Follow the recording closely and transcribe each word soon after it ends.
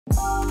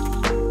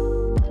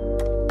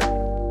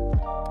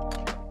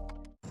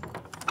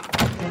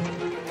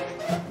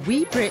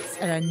We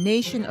Brits are a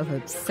nation of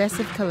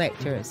obsessive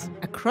collectors.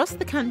 Across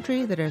the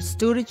country, there are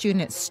storage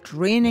units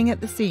straining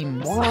at the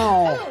seams.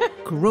 Wow.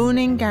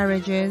 Groaning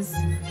garages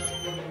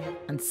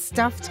and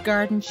stuffed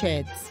garden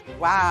sheds.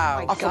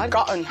 Wow. I've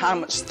forgotten how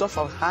much stuff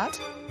I've had.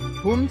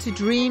 Home to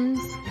dreams.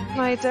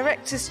 My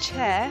director's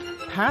chair.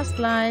 Past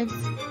lives.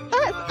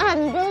 That's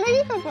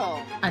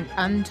unbelievable. And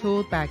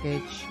untold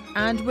baggage.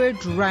 And we're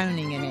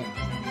drowning in it.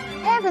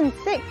 Heaven's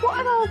sake,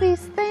 what are all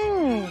these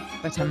things?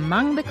 But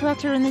among the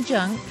clutter and the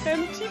junk...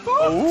 Empty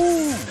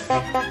box.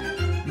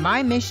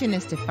 My mission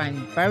is to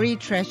find buried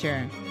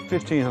treasure.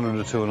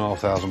 £1,500 to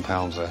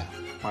 £2,500 there.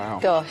 Wow.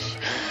 Gosh.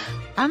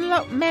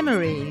 Unlock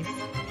memories.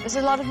 There's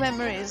a lot of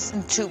memories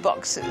in 2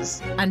 boxes.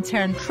 And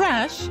turn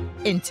trash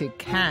into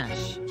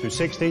cash.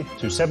 260,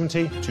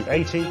 270,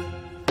 280.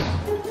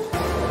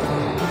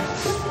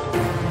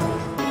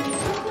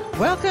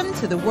 Welcome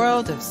to the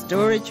world of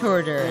Storage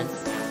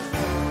Hoarders.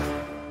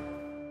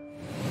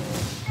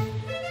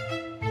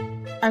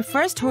 Our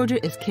first hoarder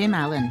is Kim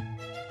Allen.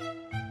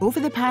 Over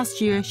the past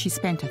year, she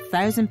spent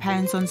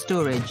 £1,000 on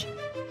storage.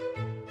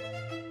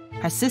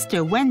 Her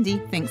sister Wendy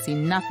thinks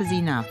enough is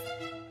enough.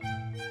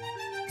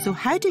 So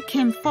how did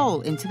Kim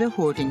fall into the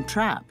hoarding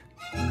trap?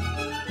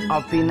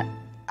 I've been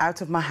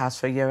out of my house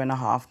for a year and a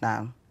half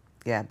now.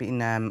 Yeah,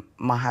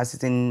 my house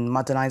is in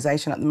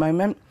modernisation at the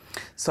moment,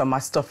 so my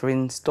stuff are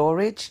in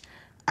storage.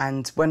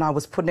 And when I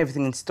was putting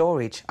everything in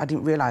storage, I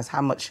didn't realise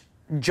how much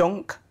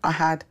junk I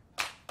had.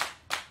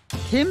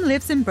 Kim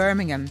lives in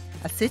Birmingham,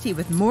 a city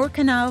with more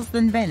canals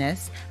than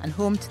Venice and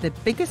home to the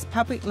biggest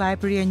public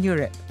library in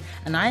Europe.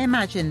 And I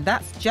imagine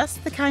that's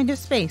just the kind of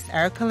space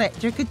our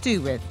collector could do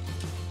with.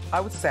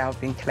 I would say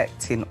I've been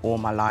collecting all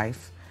my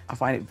life. I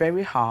find it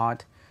very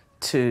hard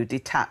to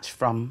detach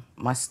from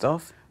my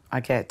stuff. I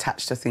get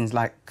attached to things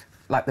like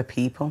the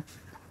people.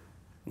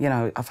 You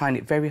know, I find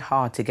it very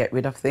hard to get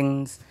rid of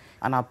things.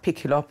 And I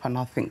pick it up and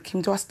I think,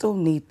 Kim, do I still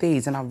need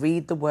these? And I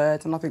read the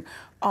words and I think,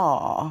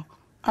 ah,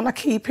 and I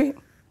keep it.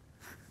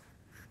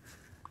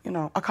 You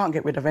know, I can't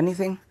get rid of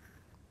anything.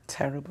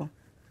 Terrible.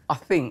 I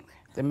think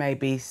there may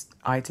be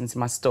items in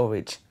my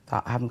storage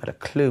that I haven't got a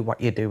clue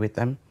what you do with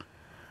them.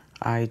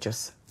 I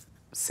just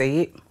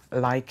see it,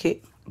 like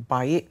it,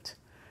 buy it,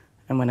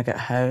 and when I get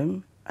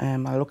home,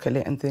 I look at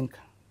it and think,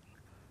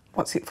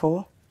 what's it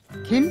for?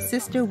 Kim's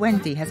sister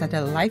Wendy has had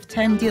a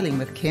lifetime dealing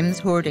with Kim's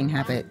hoarding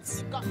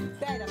habits.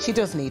 She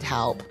does need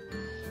help.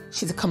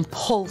 She's a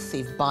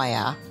compulsive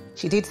buyer.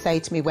 She did say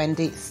to me,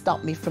 Wendy,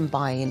 stop me from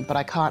buying, but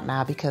I can't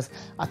now because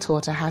I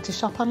taught her how to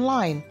shop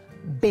online.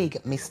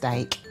 Big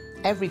mistake.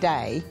 Every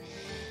day,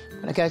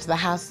 when I go to the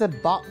house, there's a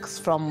box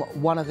from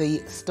one of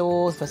the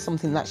stores for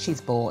something that she's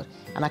bought,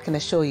 and I can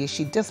assure you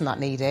she does not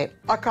need it.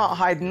 I can't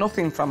hide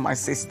nothing from my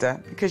sister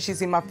because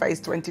she's in my face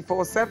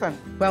 24/7.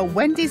 Well,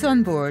 Wendy's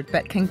on board,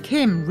 but can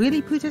Kim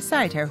really put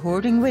aside her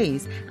hoarding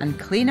ways and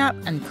clean up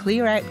and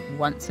clear out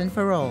once and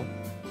for all?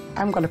 I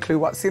haven't got a clue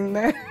what's in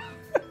there.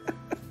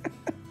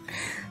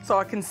 So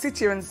I can sit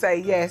here and say,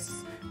 yes,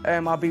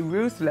 I'll be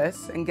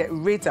ruthless and get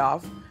rid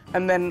of,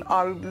 and then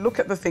I'll look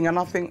at the thing and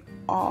I'll think,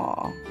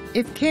 ah.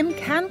 If Kim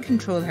can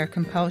control her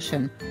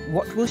compulsion,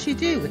 what will she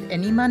do with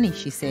any money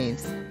she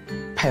saves?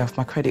 Pay off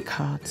my credit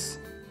cards.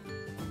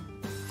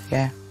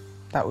 Yeah,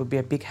 that would be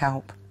a big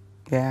help.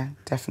 Yeah,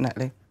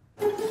 definitely.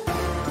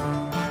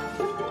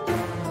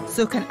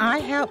 So can I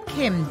help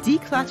Kim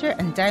declutter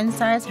and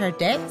downsize her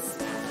debts?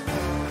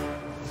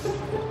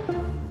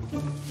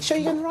 Sure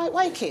you're going the right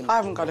way, Kim? I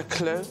haven't got a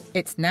clue.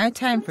 It's now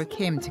time for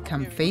Kim to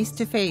come face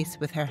to face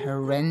with her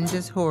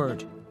horrendous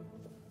hoard.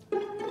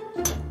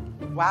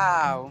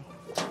 Wow.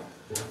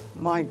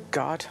 My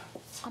God.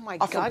 Oh, my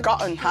I've God.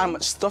 forgotten how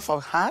much stuff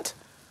I've had.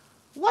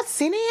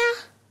 What's in here?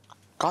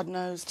 God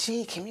knows.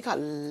 Gee, Kim, you got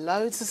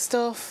loads of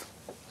stuff.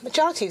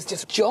 Majority is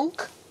just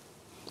junk.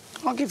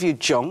 I'll give you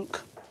junk.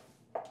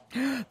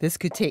 This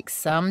could take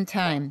some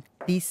time.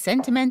 These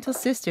sentimental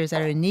sisters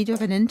are in need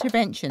of an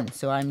intervention,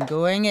 so I'm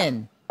going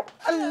in.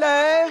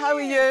 Hello, how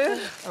are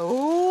you?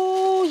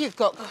 Oh, you've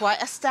got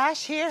quite a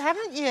stash here,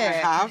 haven't you? I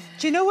have.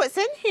 Do you know what's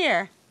in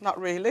here? Not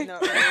really.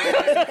 Not really.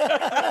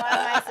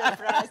 Why am I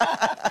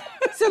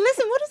surprised? So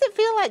listen, what does it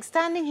feel like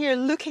standing here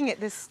looking at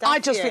this stuff I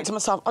just here? think to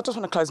myself, I just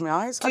want to close my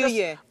eyes. Do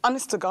you?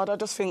 Honest to God, I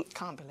just think...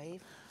 Can't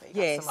believe.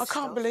 Yes. I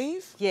can't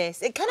believe.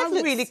 Yes, it kind of I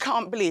looks... really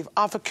can't believe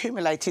I've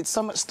accumulated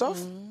so much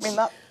stuff. I mean,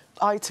 that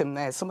item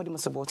there, somebody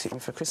must have bought it me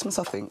for Christmas,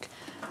 I think.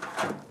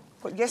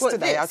 But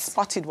yesterday I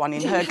spotted one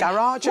in her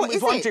garage and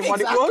was wondering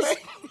what it was.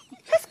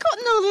 It's got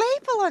no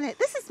label on it.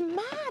 This is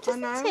mad,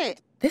 isn't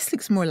it? This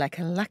looks more like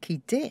a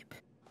lucky dip.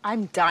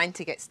 I'm dying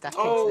to get stuck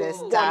into this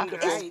stuff.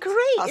 wonderful. It's great.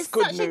 That's It's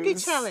good such a good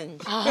news.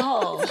 challenge.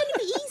 Oh. It's going to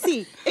be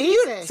easy.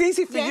 It's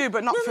easy for you,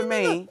 but not for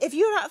me. No. If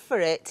you're up for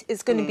it,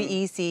 it's going to be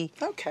easy.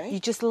 Okay. You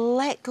just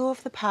let go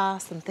of the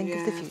past and think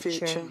of the Yeah,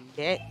 future. future.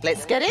 Yeah.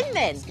 Let's get in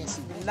then.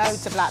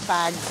 Loads of black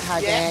bags,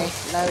 Heidi. Yeah.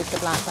 Loads of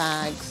black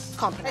bags.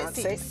 Can't pronounce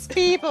it.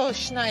 Spiegel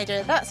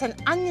Schneider. That's an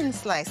onion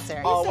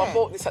slicer, Oh, is I it?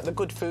 bought this at the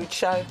Good Food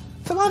Show.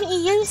 So why don't you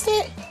use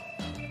it?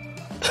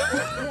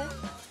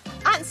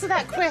 Answer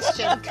that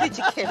question, could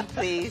you, Kim,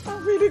 please? I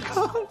really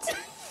can't.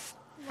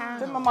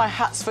 Them are my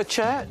hats for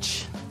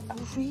church.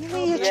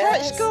 Really? You're a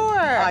Yes. churchgoer?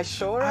 I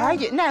sure am. Are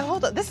you? Now,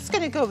 hold on. This is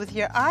going to go with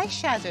your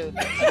eyeshadow.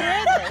 Do you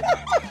wear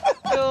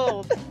this?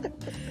 Gold.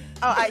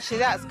 Oh, actually,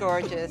 that's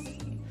gorgeous.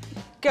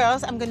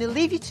 Girls, I'm going to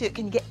leave you to it.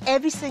 Can you get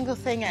every single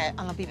thing out,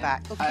 and I'll be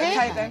back, okay?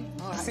 Okay, then.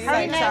 See you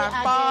Hurry later.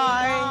 now,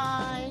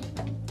 Bye.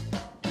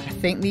 I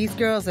think these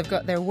girls have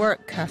got their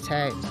work cut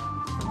out.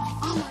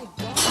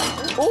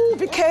 Oh,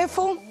 be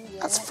careful.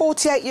 That's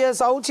 48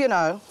 years old, you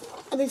know.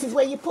 And this is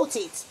where you put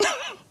it.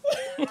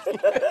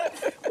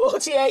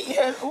 48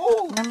 years.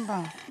 Oh.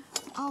 Remember?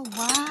 Oh,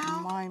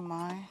 wow.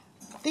 My.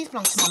 These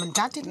belong to Mum and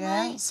Dad, didn't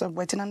Yeah, they? it's a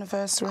wedding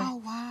anniversary.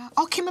 Oh, wow.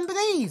 Oh, can you remember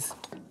these?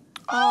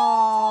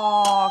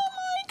 Oh, my God.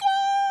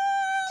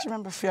 Do you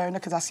remember Fiona?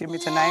 Because that's your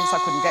middle name, so I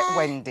couldn't get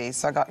Wendy,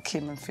 so I got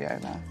Kim and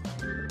Fiona.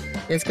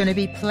 There's going to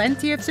be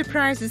plenty of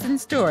surprises in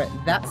store,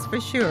 that's for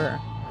sure.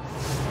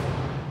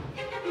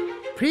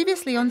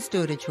 Previously on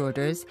Storage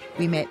Hoarders,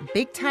 we met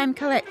big-time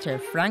collector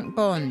Frank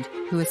Bond,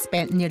 who has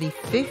spent nearly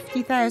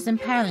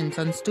 £50,000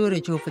 on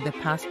storage over the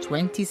past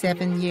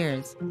 27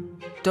 years.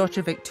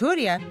 Daughter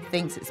Victoria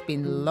thinks it's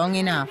been long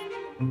enough.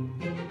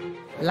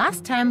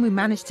 Last time we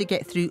managed to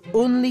get through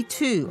only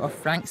 2 of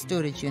Frank's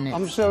storage units.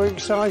 I'm so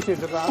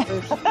excited about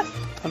this. I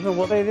don't know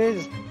what it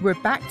is. We're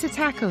back to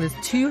tackle his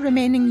 2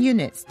 remaining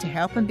units to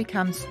help him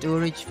become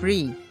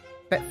storage-free.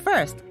 But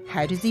first,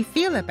 how does he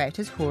feel about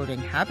his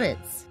hoarding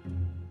habits?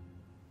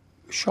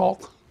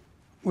 Shock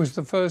was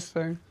the first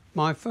thing.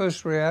 My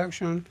first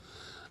reaction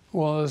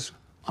was,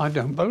 I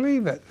don't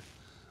believe it.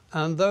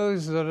 And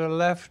those that are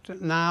left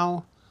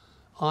now,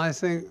 I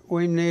think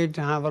we need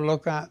to have a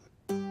look at.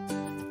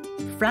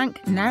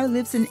 Frank now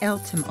lives in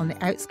Eltham on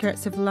the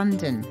outskirts of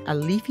London, a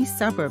leafy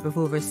suburb of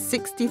over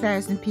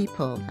 60,000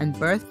 people and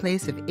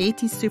birthplace of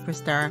 80s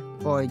superstar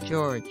Boy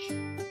George.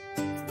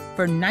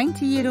 For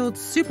 90-year-old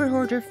super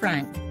hoarder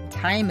Frank,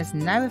 time is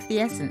now of the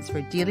essence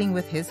for dealing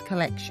with his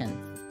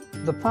collection.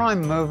 The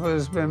prime mover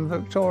has been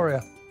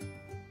Victoria.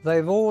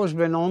 They've always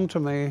been on to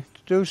me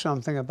to do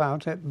something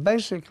about it,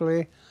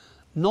 basically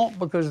not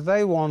because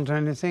they want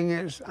anything,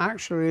 it's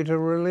actually to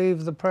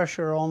relieve the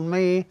pressure on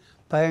me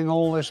paying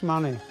all this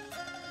money.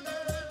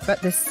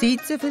 But the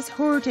seeds of his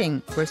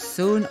hoarding were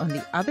sown on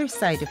the other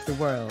side of the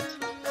world.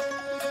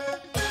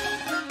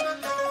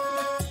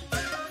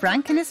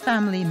 Frank and his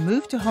family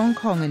moved to Hong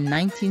Kong in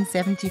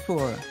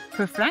 1974.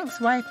 For Frank's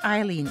wife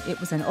Eileen, it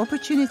was an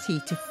opportunity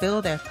to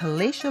fill their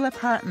palatial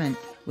apartment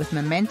with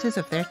mementos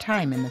of their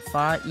time in the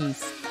Far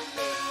East.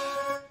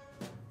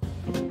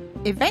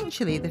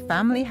 Eventually, the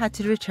family had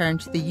to return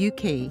to the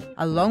UK,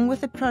 along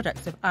with the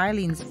products of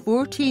Eileen's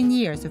 14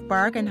 years of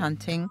bargain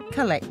hunting,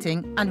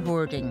 collecting and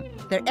hoarding.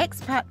 Their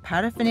expat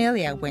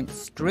paraphernalia went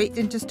straight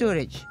into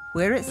storage,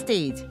 where it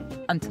stayed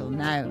until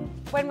now.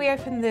 When we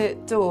opened the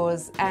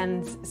doors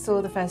and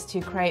saw the first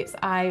 2 crates,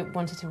 I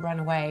wanted to run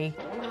away.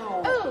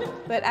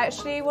 But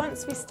actually,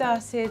 once we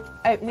started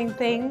opening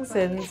things,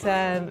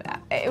 and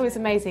it was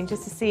amazing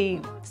just to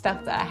see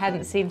stuff that I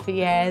hadn't seen for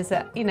years.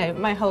 You know,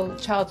 my whole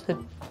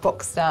childhood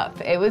boxed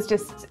up. It was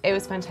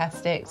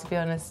fantastic, to be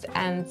honest.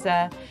 And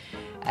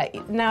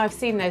now I've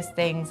seen those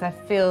things, I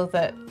feel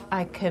that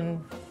I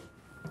can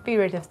be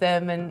rid of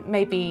them, and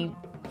maybe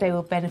they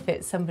will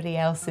benefit somebody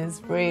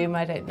else's room.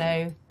 I don't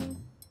know.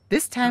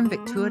 This time,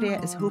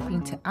 Victoria is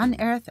hoping to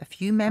unearth a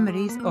few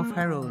memories of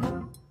her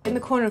own. In the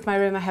corner of my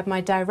room, I have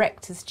my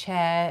director's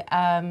chair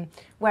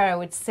where I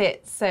would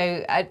sit,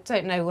 so I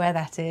don't know where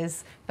that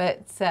is,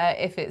 but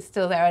if it's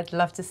still there, I'd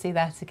love to see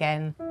that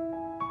again.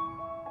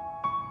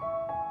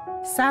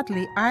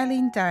 Sadly,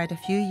 Eileen died a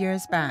few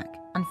years back,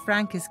 and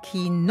Frank is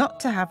keen not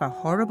to have a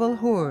horrible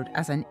hoard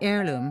as an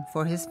heirloom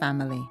for his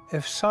family.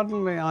 If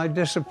suddenly I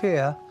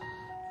disappear,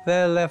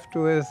 they're left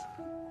with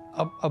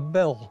a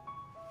bill.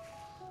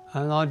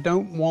 And I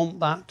don't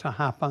want that to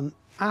happen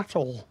at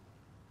all,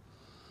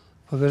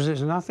 because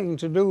it's nothing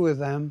to do with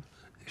them,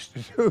 it's to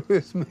do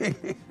with me.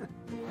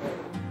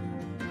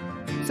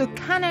 So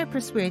can I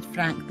persuade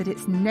Frank that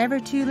it's never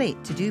too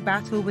late to do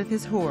battle with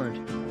his hoard?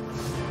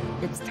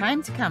 It's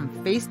time to come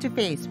face to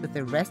face with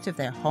the rest of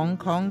their Hong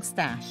Kong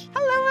stash.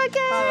 Hello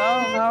again.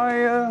 Hello, how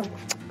are you?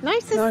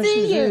 Nice to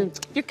see you.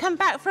 You come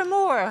back for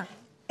more.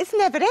 It's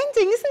never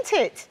ending, isn't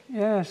it?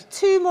 Yes.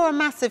 2 more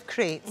massive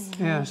crates.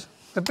 Yes.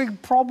 The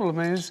big problem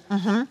is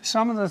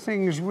some of the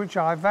things which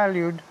I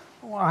valued,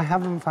 I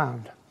haven't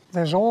found.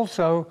 There's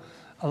also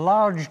a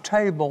large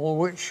table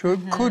which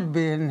could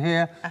be in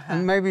here,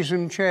 and maybe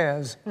some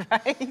chairs.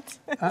 Right.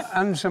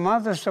 And some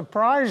other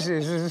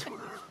surprises as well.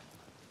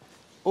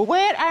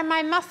 Where are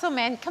my muscle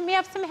men? Can we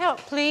have some help,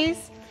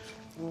 please?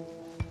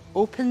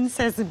 Open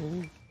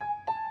sesame.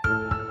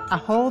 A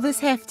haul this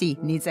hefty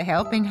needs a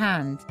helping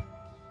hand.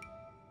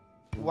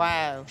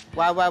 Wow.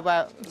 Wow, wow,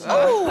 wow.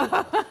 Oh,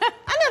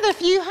 another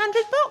few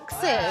hundred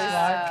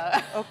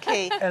boxes.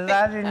 OK.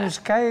 Aladdin's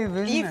cave,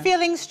 isn't Are you it?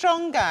 feeling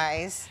strong,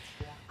 guys?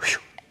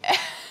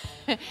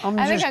 I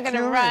think I'm going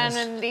to run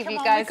and leave you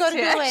guys We've got to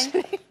to go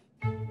actually.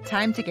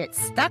 Time to get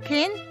stuck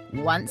in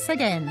once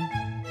again.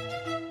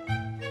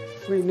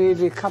 We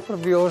need a couple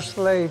of your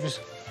slaves.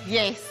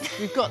 Yes,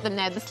 we've got them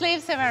now. The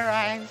sleeves have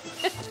arrived.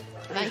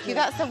 Thank you.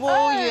 That's a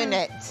wall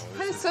unit.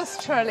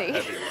 Hostess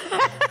trolley.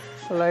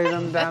 Lay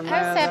them down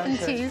there. Her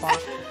 70s.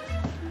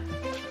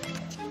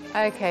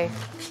 Okay.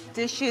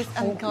 Dishes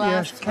and Yes,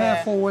 glassware.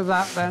 careful with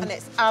that then. And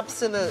it's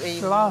absolutely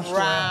Glassware.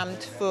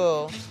 rammed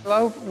full.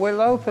 We'll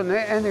open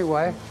it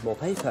anyway. More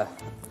paper.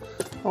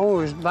 Oh,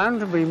 there's bound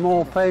to be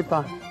more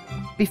paper.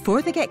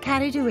 Before they get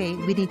carried away,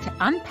 we need to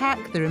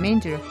unpack the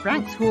remainder of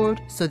Frank's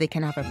hoard so they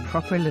can have a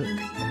proper look.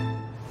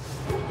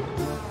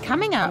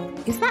 Coming up,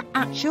 is that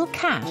actual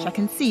cash I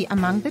can see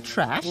among the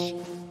trash?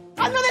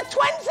 Another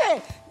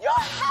 20! You're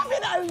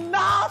having a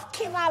laugh,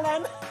 Kim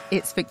Allen.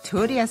 It's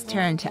Victoria's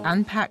turn to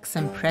unpack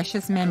some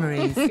precious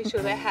memories. Be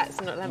sure they're hats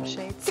and not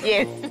lampshades.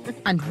 Yes.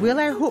 And will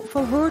our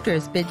hopeful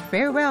hoarders bid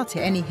farewell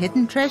to any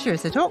hidden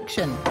treasures at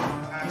auction?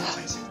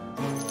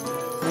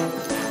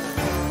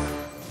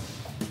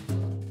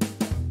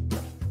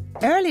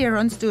 Earlier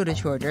on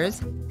Storage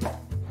Hoarders,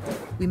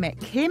 we met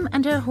Kim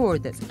and her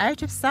hoard that's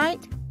out of sight,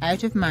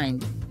 out of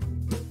mind.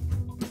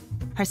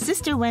 Her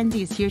sister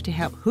Wendy is here to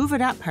help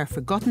hoover up her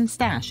forgotten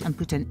stash and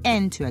put an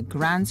end to a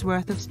grand's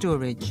worth of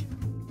storage.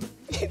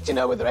 Do you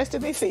know what the rest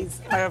of this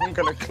is? I haven't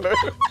got a clue.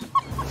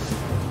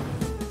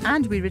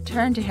 And we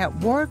return to help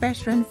war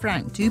veteran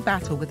Frank do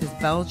battle with his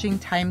bulging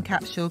time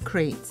capsule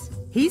crates.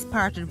 He's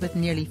parted with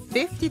nearly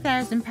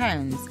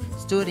 £50,000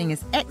 storing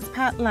his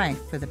expat life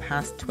for the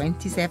past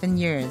 27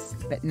 years.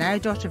 But now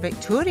daughter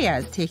Victoria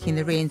is taking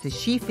the reins as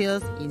she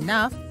feels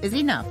enough is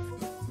enough.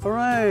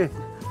 Hooray!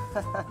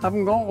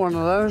 Haven't got one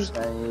of those.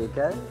 There you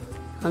go.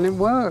 And it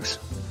works.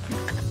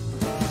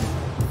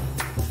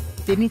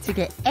 They need to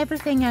get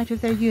everything out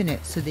of their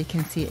unit so they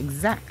can see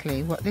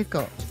exactly what they've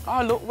got.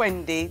 Oh, look,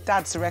 Wendy,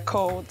 Dad's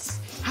records.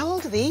 How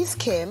old are these,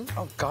 Kim?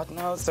 Oh, God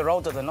knows. They're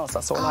older than us,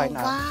 that's all I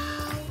know. Wow.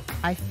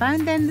 I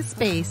found then the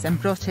space and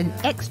brought in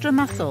extra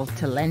muscle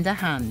to lend a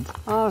hand.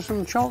 Ah,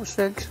 some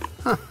chopsticks.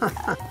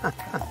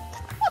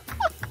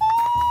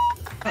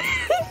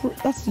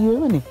 That's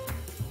you, isn't it?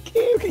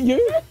 Look at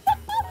you.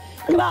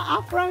 Look at that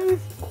afros.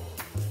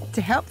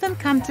 To help them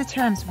come to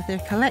terms with their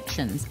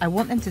collections, I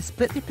want them to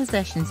split their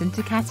possessions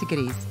into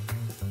categories.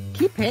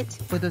 Keep it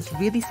for those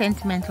really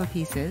sentimental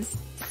pieces,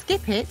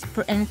 skip it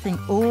for anything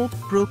old,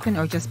 broken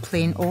or just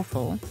plain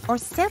awful, or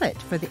sell it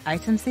for the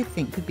items they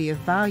think could be of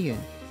value.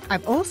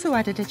 I've also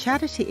added a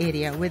charity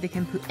area where they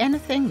can put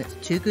anything that's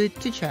too good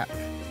to chuck.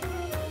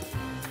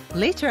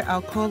 Later,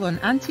 I'll call on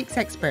antiques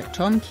expert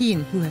Tom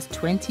Keane, who has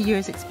 20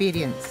 years'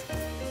 experience.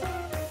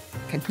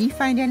 Can he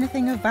find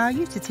anything of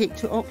value to take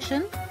to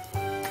auction?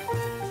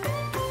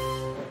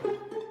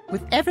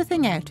 With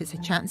everything out, it's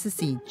a chance to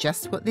see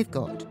just what they've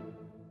got.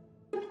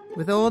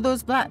 With all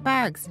those black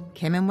bags,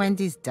 Kim and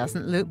Wendy's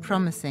doesn't look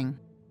promising.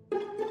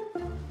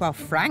 While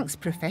Frank's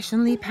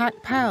professionally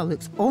packed pile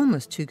looks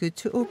almost too good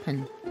to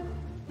open.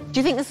 Do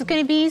you think this is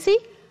going to be easy?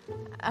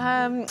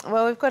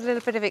 Well, we've got a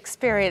little bit of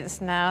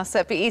experience now, so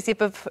it'd be easier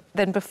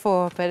than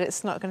before, but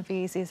it's not going to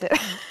be easy, is it?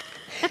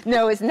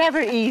 No, it's never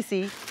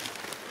easy.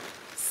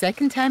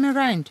 Second time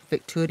around,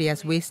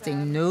 Victoria's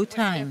wasting no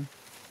time.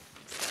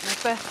 My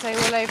birthday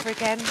all over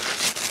again.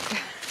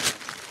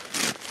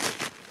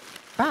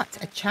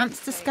 But a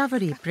chance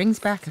discovery brings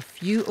back a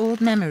few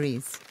old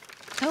memories.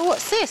 Oh,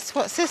 what's this?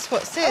 What's this?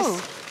 What's this? Oh.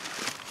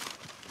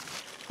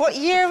 What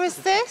year was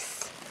this?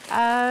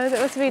 That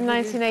must have been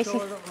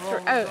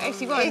 1983. Oh,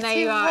 81. There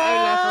you are.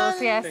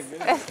 O-levels,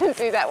 yes. Didn't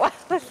do that one.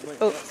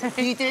 Oh,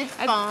 sorry. You did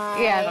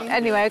fine. Yeah,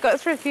 anyway, I got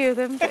through a few of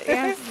them, but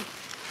yeah.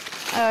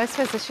 Oh, I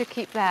suppose I should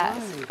keep that.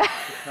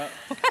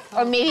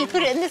 Or maybe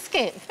put it in the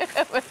skip.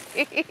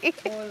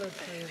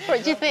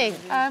 What do you think?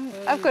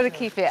 I've got to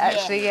keep it,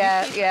 actually,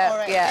 yeah.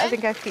 I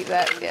think I'll keep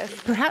that, yes.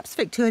 Perhaps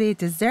Victoria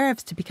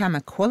deserves to become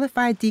a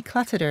qualified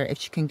declutterer if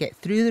she can get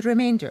through the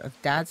remainder of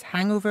Dad's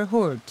hangover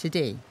hoard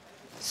today.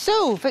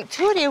 So,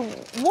 Victoria,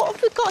 what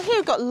have we got here?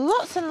 We've got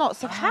lots and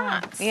lots of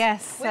hats.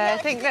 Yes, I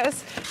think that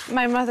was...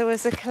 My mother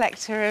was a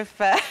collector of...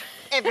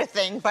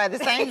 Everything, by the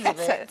sounds of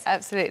it.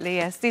 Absolutely,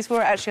 yes. These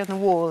were actually on the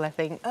wall, I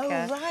think. Oh,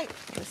 right.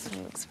 This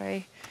one looks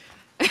very...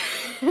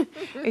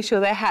 Are you sure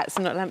they're hats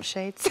and not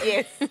lampshades?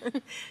 Yes.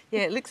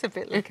 Yeah, it looks a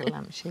bit like a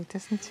lampshade,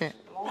 doesn't it?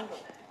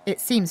 It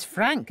seems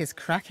Frank is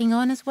cracking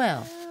on as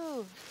well.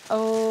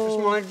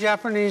 It's my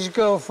Japanese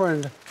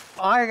girlfriend.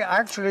 I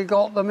actually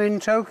got them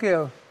in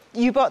Tokyo.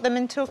 You bought them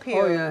in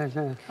Tokyo? Oh,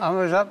 yeah. I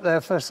was up there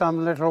for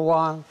some little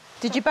while.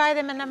 Did you buy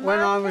them in a market? When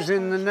I was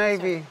in the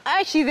Navy.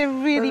 Actually, they're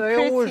really But they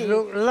pretty. always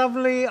look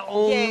lovely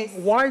on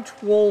white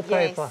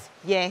wallpaper.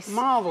 Yes.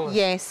 Marvellous.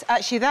 Yes,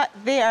 actually,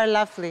 they are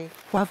lovely.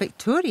 While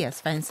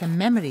Victoria's found some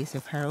memories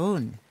of her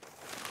own.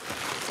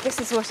 This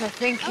is what I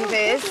think it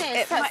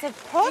is. That's a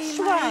posh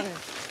one.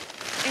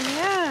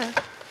 Yeah.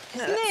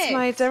 Isn't That's it?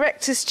 my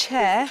director's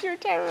chair Your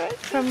director.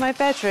 from my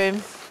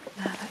bedroom.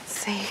 Now, let's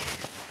see.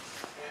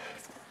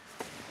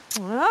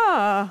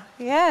 Oh,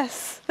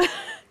 yes.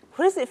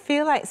 What does it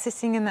feel like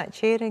sitting in that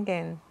chair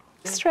again?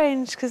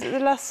 Strange, because the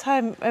last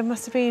time it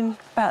must have been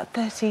about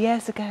 30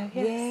 years ago.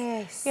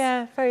 Yes.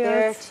 Yeah, very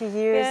odd. 30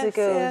 years Yes,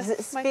 ago. yes. Does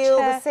it My feel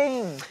the chair.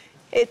 same?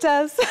 It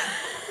does.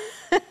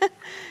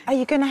 Are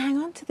you going to hang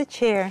on to the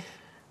chair?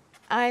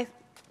 I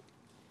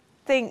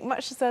think,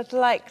 much as I'd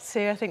like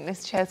to, I think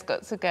this chair's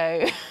got to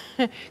go.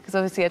 Because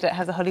obviously I don't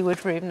have the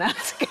Hollywood room now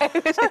to go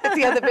with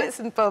the other bits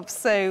and bobs.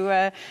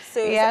 So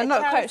yeah, I'm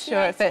not quite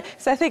sure of it.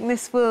 So I think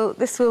this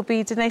will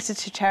be donated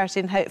to charity,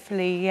 and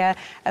hopefully a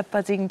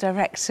budding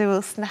director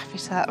will snap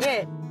it up.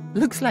 Yeah.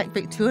 Looks like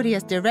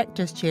Victoria's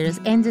director's chair has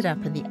ended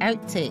up in the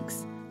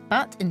outtakes.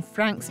 But in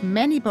Frank's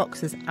many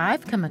boxes,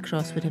 I've come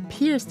across what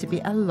appears to be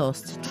a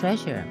lost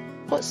treasure.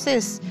 What's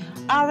this?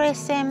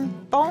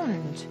 RSM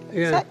Bond?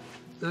 Yeah,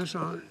 that's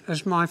right.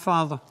 That's my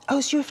father. Oh,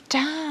 it's your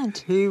dad.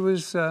 He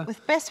was...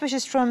 With best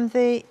wishes from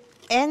the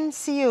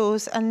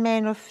NCOs and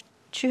men of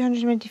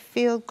 220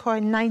 Field Corps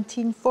in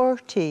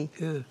 1940.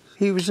 Yeah.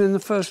 He was in the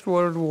First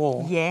World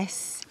War.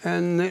 Yes.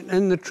 And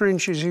in the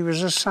trenches, he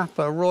was a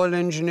sapper, Royal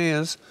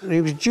Engineers, and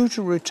he was due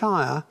to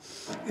retire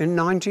in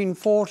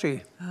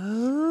 1940.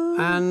 Oh.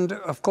 And,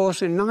 of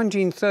course, in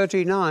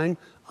 1939,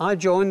 I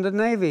joined the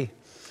Navy.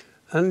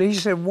 And he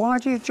said, why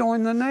do you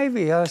join the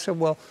Navy? I said,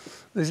 well,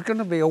 there's going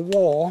to be a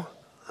war,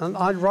 and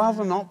I'd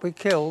rather not be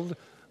killed,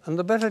 and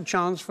the better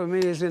chance for me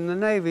is in the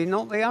Navy,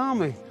 not the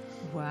Army.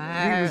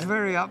 Wow. He was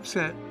very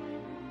upset.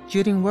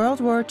 During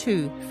World War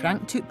II,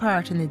 Frank took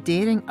part in the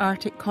daring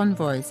Arctic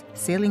convoys,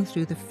 sailing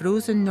through the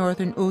frozen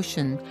Northern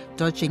Ocean,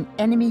 dodging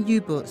enemy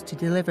U-boats to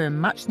deliver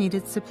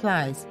much-needed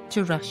supplies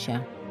to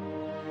Russia.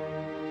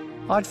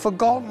 I'd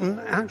forgotten,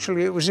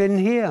 actually, it was in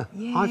here.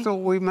 Yeah. I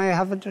thought we may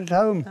have it at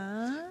home,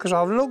 because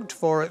I've looked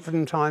for it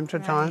from time to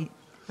time.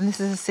 And this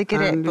is a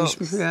cigarette And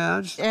box.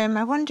 Yeah,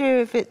 I wonder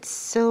if it's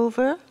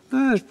silver.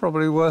 it's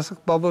probably worth a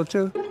bob or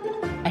two.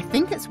 I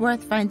think it's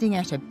worth finding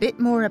out a bit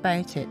more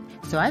about it,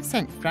 so I've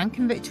sent Frank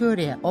and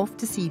Victoria off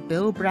to see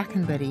Bill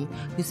Brackenbury,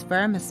 whose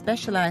firm has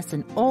specialised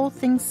in all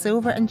things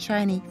silver and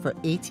shiny for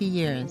 80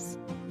 years.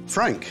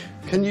 Frank,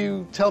 can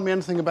you tell me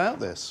anything about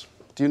this?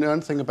 Do you know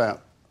anything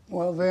about...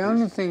 Well, the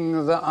only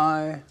thing that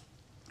I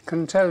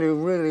can tell you,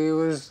 really,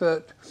 was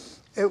that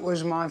it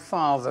was my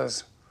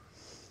father's.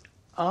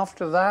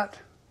 After that,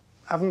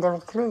 I haven't got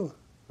a clue.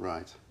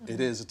 Right.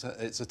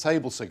 It's a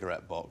table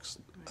cigarette box,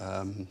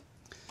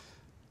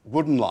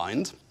 wooden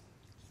lined,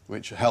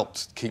 which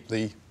helped keep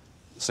the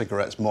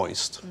cigarettes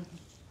moist.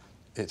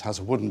 It has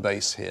a wooden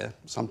base here.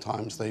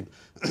 Sometimes they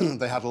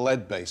had a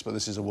lead base, but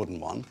this is a wooden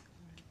one.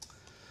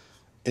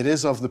 It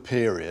is of the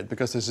period,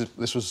 because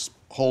this was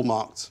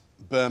hallmarked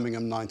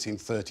Birmingham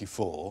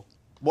 1934.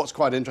 What's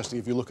quite interesting,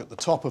 if you look at the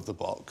top of the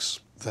box,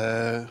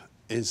 there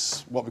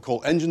is what we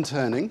call engine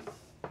turning,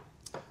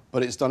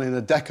 but it's done in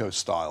a deco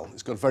style.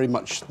 It's got very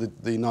much the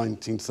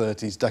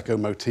 1930s deco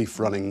motif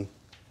running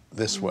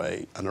this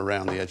way and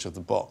around the edge of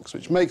the box,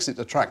 which makes it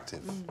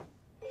attractive.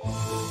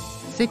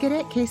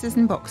 Cigarette cases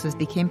and boxes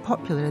became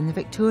popular in the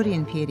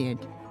Victorian period.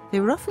 They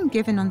were often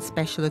given on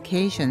special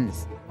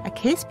occasions. A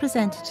case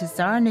presented to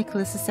Tsar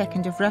Nicholas II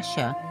of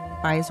Russia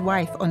by his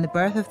wife on the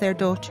birth of their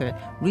daughter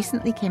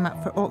recently came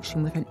up for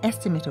auction with an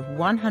estimate of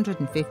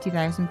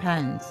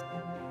 £150,000.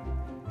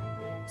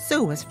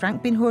 So has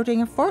Frank been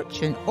hoarding a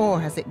fortune, or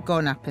has it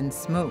gone up in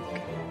smoke?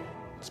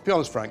 To be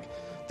honest, Frank,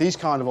 these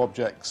kind of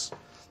objects,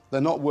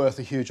 they're not worth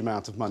a huge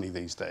amount of money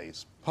these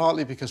days.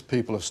 Partly because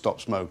people have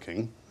stopped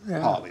smoking,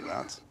 partly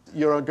that.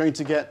 You're going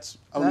to get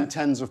only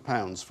tens of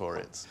pounds for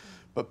it.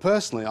 But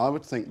personally, I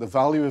would think the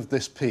value of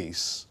this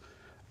piece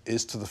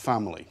is to the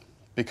family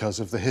because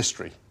of the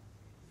history,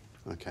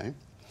 OK?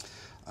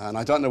 And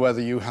I don't know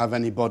whether you have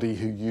anybody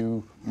who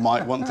you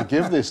might want to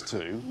give this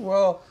to.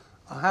 Well,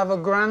 I have a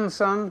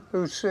grandson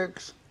who's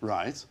 6.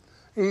 Right.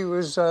 He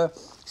was a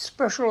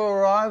special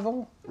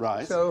arrival.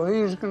 Right. So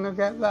he's going to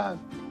get that.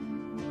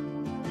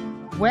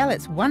 Well,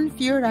 it's one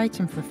fewer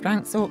item for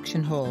Frank's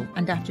auction haul,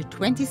 and after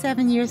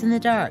 27 years in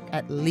the dark,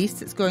 at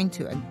least it's going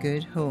to a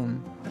good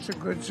home. It's a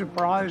good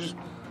surprise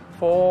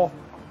for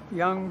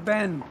young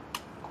Ben.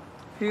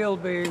 He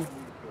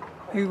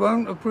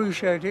won't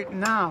appreciate it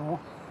now,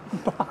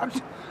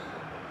 but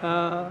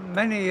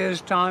many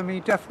years' time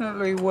he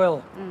definitely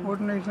will.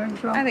 Wouldn't he think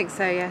so? I think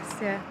so, yes,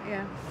 yeah.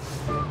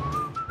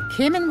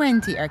 Kim and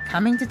Wendy are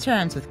coming to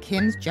terms with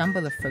Kim's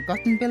jumble of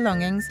forgotten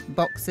belongings,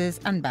 boxes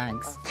and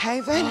bags.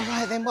 OK, then. All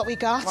right, then, what we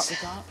got? What we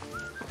got?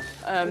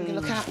 What are you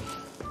looking at?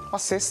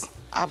 What's this?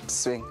 Ab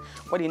swing.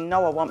 Well, you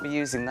know I won't be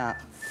using that.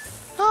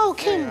 Oh,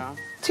 Kim,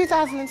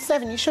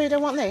 2007. You sure you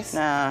don't want this?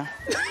 Nah.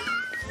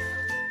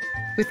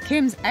 With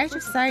Kim's out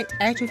of sight,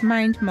 out of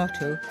mind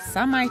motto,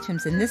 some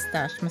items in this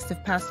stash must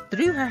have passed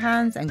through her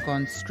hands and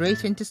gone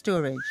straight into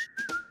storage.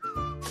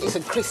 It's a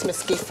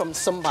Christmas gift from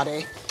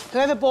somebody.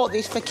 Whoever bought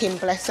this for Kim,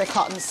 bless her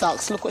cotton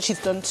socks, look what she's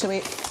done to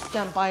it.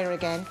 Don't buy her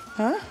again.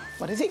 Huh?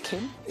 What is it,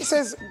 Kim? It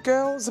says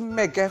Girls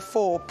Mega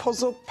 4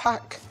 Puzzle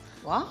Pack.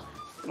 What?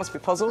 It must be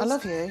puzzles. I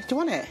love you. Do you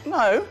want it?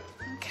 No.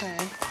 OK.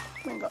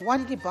 Why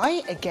did you buy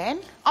it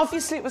again?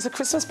 Obviously, it was a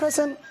Christmas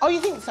present. Oh,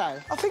 you think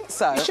so? I think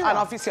so. You sure? And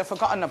obviously, I've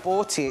forgotten I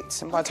bought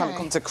it. And by the time it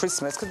comes to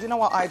Christmas, because you know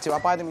what I do? I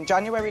buy them in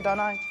January,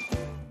 don't I?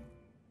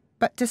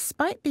 But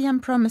despite the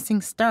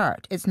unpromising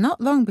start, it's not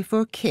long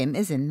before Kim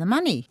is in the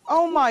money.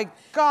 Oh, my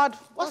God.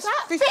 What's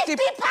that?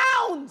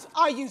 £50?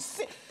 Are you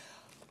sick?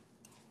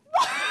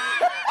 What?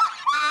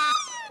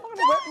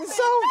 to wet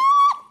myself.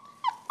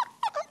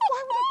 Why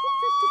would I put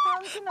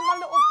 £50 in my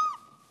little...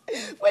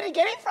 Where did you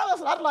get it from?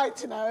 That's what I'd like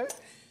to know.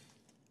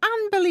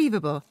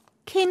 Unbelievable.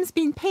 Kim's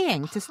been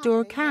paying to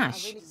store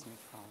cash.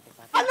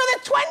 Another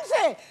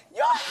 20!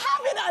 You're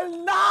having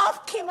a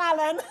laugh, Kim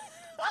Allen.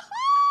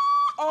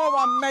 Oh,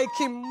 I'm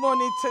making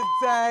money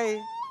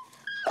today.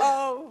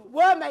 Oh,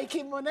 we're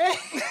making money.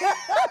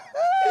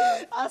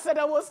 I said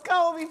I was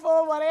cold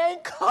before, but I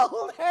ain't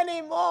cold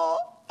anymore.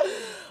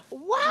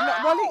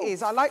 Wow. Well, it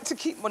is. I like to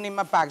keep money in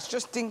my bags,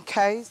 just in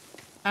case.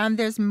 And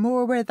there's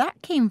more where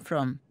that came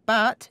from.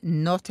 But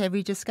not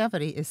every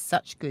discovery is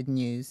such good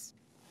news.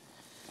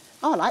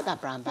 Oh, I like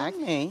that brown bag.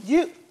 Me?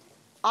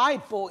 I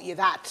bought you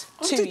that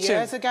Oh, 2 did you?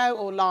 years ago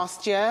or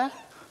last year.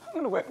 I'm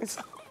going to wet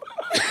myself.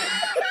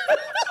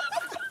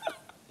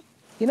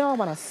 You know, I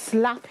want to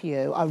slap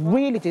you. I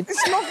really did.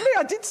 It's lovely.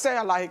 I did say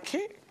I like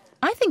it.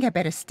 I think I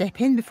better step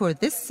in before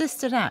this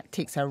sister act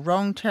takes a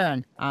wrong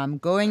turn. I'm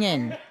going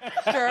in.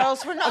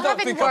 Girls, we're not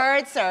having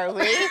words, are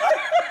we?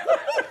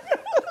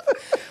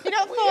 You're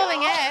not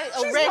falling out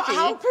already. She's not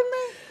helping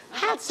me.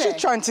 Hattie,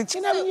 She's trying to...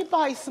 You know when you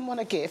buy someone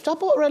a gift? I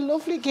bought her a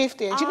lovely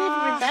gift in. Do you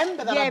even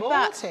remember that I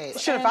bought it? You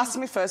should have asked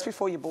me first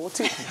before you bought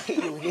it.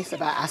 It's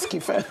about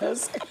asking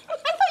first. I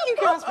thought you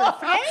girls were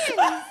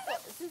friends.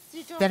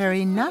 There are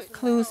enough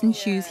clothes and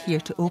shoes here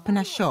to open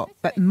a shop,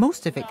 but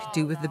most of it could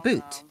do with the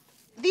boot.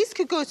 These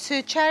could go to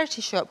a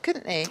charity shop,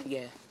 couldn't they?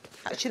 Yeah.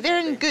 Actually, they're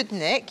in good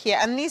nick,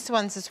 yeah, and these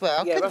ones as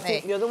well, Yeah, I couldn't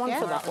think they? you're the one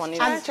for that one.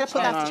 And should I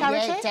put that to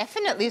charity? Yeah,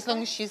 definitely, as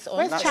long as she's on.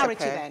 Where's That's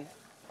charity okay. then?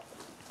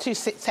 2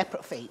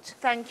 separate feet.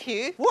 Thank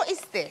you. What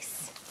is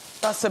this?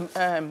 That's an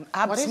What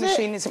abs is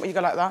machine, it? isn't it? Where you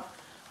go like that.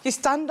 You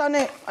stand on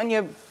it and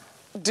you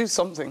do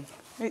something.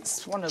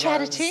 It's one of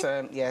Charity?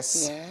 those...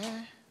 yes.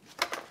 Yeah.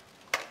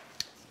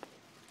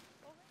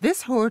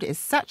 This hoard is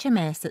such a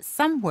mess that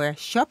somewhere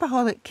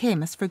shopaholic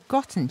Kim has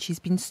forgotten she's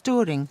been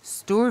storing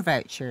store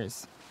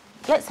vouchers.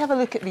 Let's have a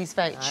look at these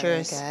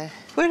vouchers. There we go.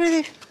 Where are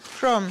they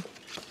from?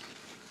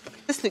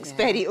 This looks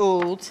very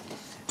old.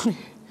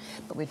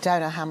 But we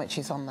don't know how much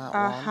is on that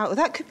one.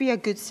 That could be a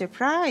good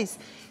surprise.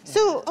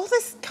 So all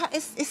this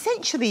is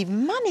essentially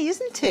money,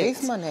 isn't it? It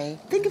is money.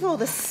 Think of all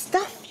the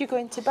stuff you're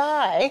going to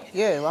buy.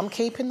 I'm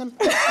keeping them.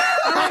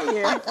 Are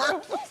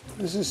you?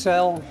 This is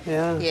sell,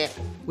 yeah. Yeah.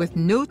 With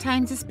no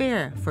time to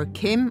spare for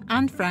Kim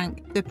and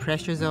Frank, the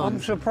pressure's on.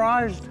 I'm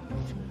surprised.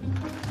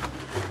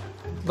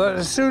 But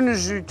as soon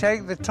as you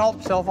take the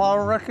tops off,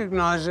 I'll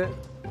recognise it.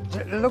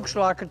 It looks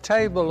like a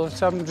table of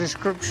some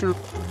description.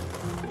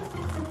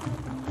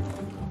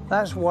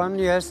 That's one,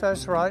 yes,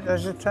 that's right,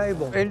 there's a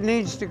table. It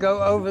needs to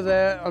go over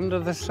there under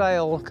the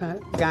sale,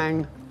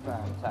 gang.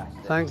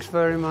 Fantastic. Thanks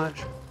very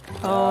much.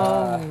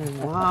 Oh,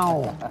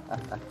 wow.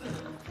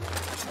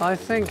 I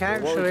think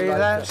actually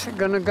that's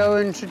going to go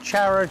into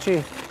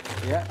charity.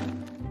 Yeah.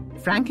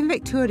 Frank and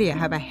Victoria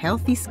have a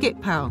healthy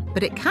skip pile,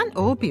 but it can't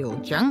all be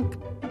old junk.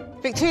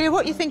 Victoria,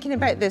 what are you thinking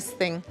about this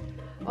thing?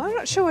 Well, I'm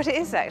not sure what it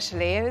is,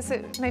 actually. Is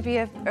it maybe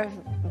a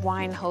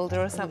wine holder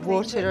or something?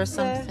 Water or But,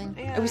 something?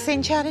 yeah. Are we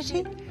saying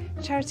charity?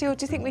 Charity, or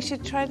do you think we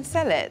should try and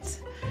sell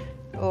it?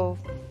 Or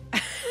I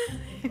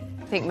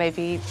think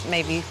maybe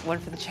one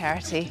for the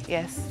charity,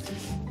 yes.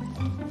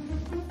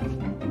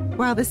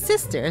 While the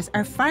sisters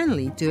are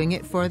finally doing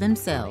it for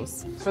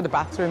themselves. For the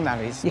bathroom,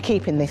 that is. You're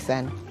keeping this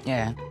then?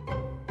 Yeah.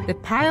 The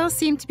piles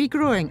seem to be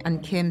growing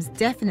and Kim's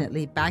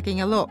definitely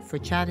bagging a lot for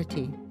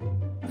charity.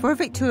 For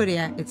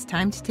Victoria, it's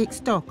time to take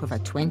stock of a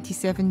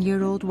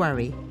 27-year-old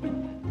worry.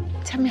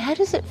 Tell me, how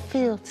does it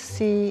feel to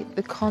see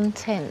the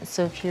contents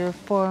of your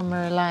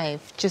former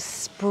life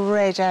just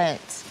spread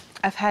out?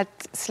 I've had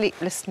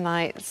sleepless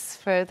nights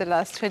for the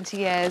last 20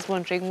 years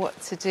wondering what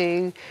to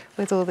do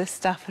with all this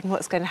stuff and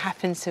what's going to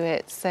happen to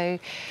it. So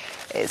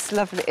it's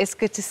lovely. It's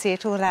good to see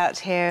it all out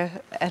here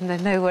and I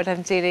know what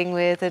I'm dealing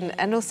with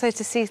and also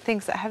to see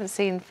things that I haven't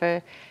seen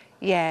for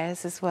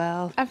years as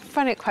well. I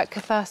find it quite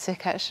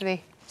cathartic,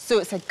 actually. So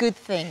it's a good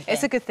thing. Then?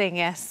 It's a good thing,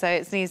 yes. So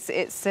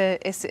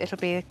it'll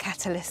be a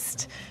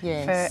catalyst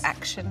for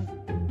action.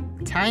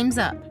 Time's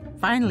up.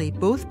 Finally,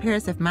 both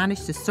pairs have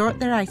managed to sort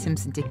their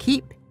items into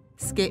keep,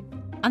 skip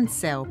and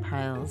sell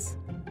piles.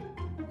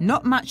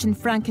 Not much in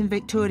Frank and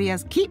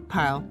Victoria's keep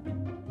pile,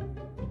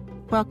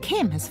 while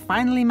Kim has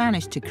finally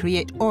managed to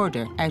create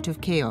order out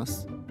of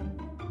chaos.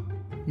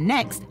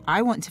 Next,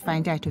 I want to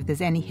find out if there's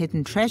any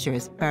hidden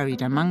treasures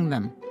buried among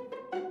them.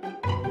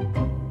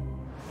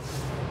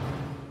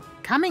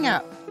 Coming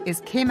up,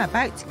 is Kim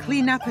about to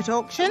clean up at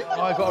auction?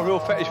 I've got a real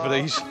fetish for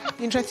these.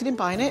 You interested in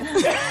buying it?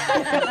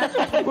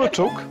 We'll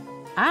talk.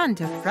 And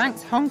have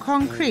Frank's Hong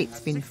Kong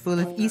crates been full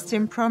of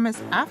Eastern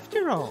promise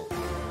after all?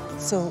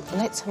 So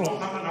let's hope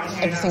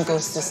everything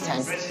goes this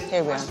time.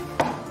 Here we are.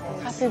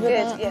 Happy with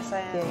that? Yes,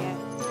 I am,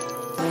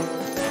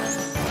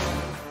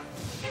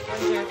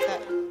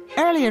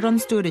 yeah. Earlier on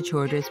Storage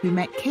Hoarders, we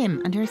met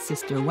Kim and her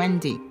sister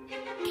Wendy.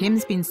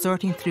 Kim's been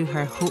sorting through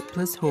her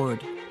hopeless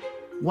hoard,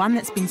 one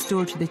that's been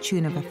stored to the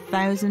tune of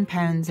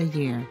 £1,000 a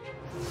year.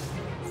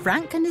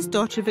 Frank and his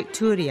daughter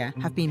Victoria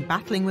have been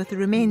battling with the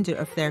remainder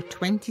of their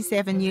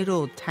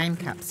 27-year-old time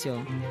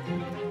capsule.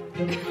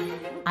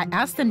 I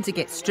asked them to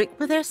get strict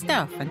with their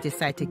stuff and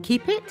decide to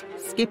keep it,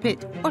 skip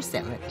it, or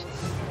sell it.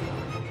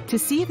 To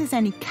see if there's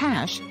any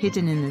cash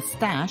hidden in the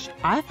stash,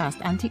 I've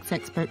asked antiques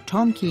expert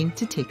Tom Keane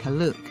to take a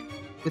look.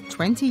 With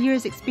 20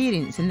 years'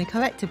 experience in the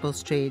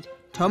collectibles trade,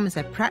 Tom is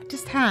a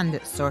practiced hand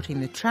at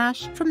sorting the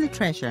trash from the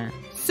treasure.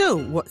 So,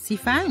 what's he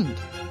found?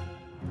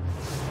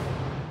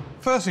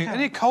 First thing, isn't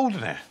it cold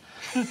in there?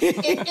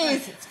 It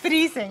is. It's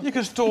freezing. You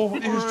can store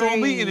meat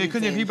in here,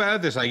 couldn't you? If you've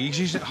had this, Aggie,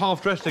 she's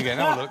half dressed again.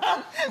 Have a look.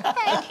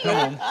 Thank you. Come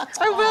on.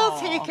 I will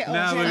take it.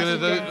 Now we're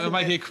going to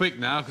make it quick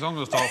now, because I'm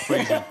going to start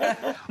freezing.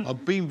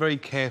 I've been very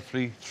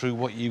carefully through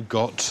what you've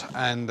got,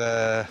 and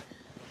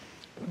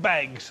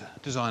bags,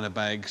 designer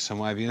bags, and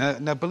what have you.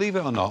 Now, believe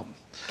it or not,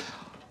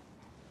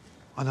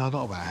 I know a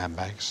lot about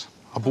handbags.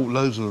 I bought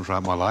loads of them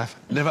throughout my life.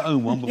 Never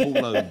owned one, but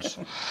bought loads.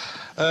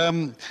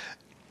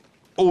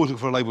 Always look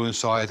for a label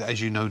inside, as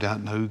you no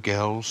doubt know,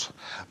 girls.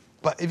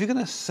 But if you're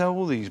going to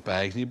sell these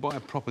bags and you buy a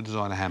proper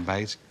designer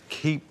handbags,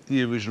 keep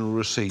the original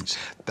receipts.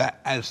 That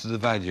adds to the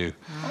value.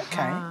 OK.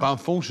 But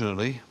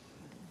unfortunately...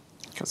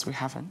 Because we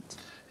haven't.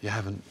 You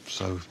haven't,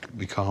 so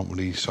we can't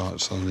really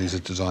start selling these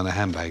as designer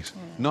handbags.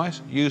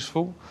 Nice,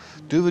 useful,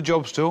 do the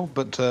job still,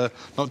 but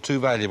not too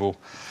valuable.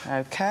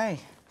 OK.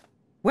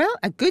 Well,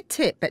 a good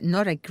tip, but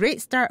not a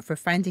great start for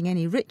finding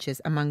any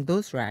riches among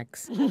those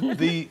rags.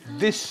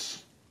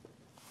 This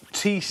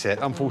tea set,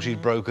 unfortunately, is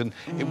broken.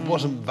 It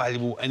wasn't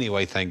valuable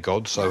anyway, thank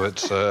God, so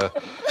it's...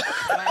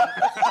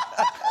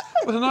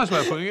 It was a nice way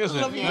of putting it, isn't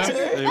it? Yeah,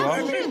 there you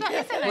are.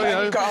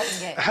 Well, you know,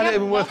 had it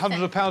been worth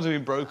hundreds of pounds, it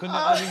been broken,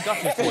 I'd been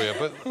gutted for you.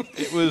 But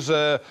it was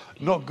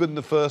not good in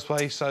the first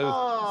place, so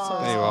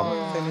there you are.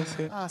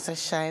 Oh, it's a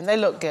shame. They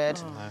look good.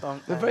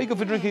 They're very good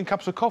for drinking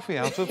cups of coffee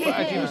out of, but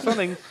actually for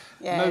selling,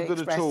 no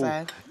good at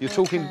all.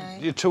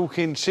 You're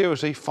talking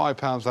seriously,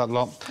 £5 that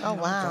lot. Oh,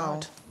 wow.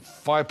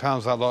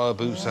 £5 that lot of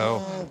boot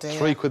sale,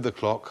 £3 the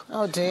clock.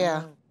 Oh,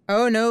 dear.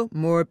 Oh, no,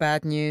 more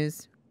bad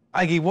news.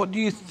 Aggie, what do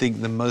you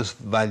think the most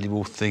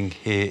valuable thing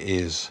here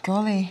is?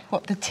 Golly,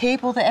 what, the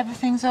table that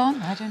everything's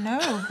on? I don't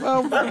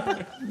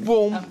know.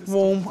 Well,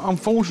 warm,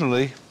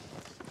 unfortunately.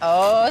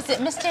 Oh, is it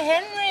Mr.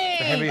 Henry?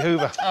 The Henry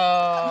Hoover.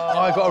 Oh.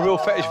 I've got a real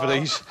fetish for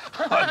these.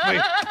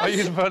 I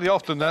use them fairly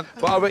often, that.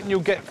 But I reckon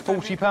you'll get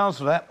 £40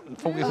 for that,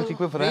 40 or 50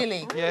 quid for that.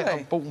 Really? Yeah,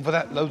 I've bought them for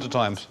that loads of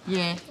times.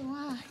 Yeah.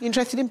 Wow. You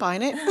interested in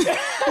buying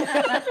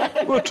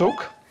it? We'll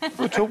talk.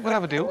 We'll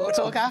have a deal. We'll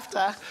talk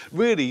after.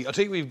 Really, I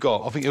think we've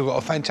got. I think you've got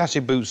a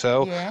fantastic boot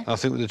sale. Yeah. And I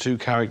think with the two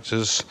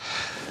characters,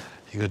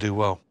 you're going to do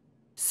well.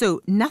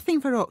 So,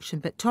 nothing for auction,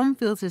 but Tom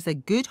feels there's a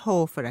good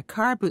haul for a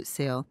car boot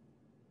sale.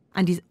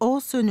 And he's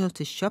also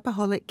noticed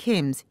shopaholic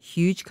Kim's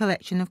huge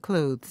collection of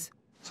clothes.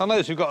 So I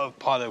noticed you've got a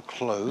pile of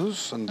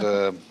clothes, and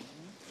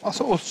I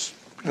sort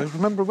of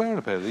remember wearing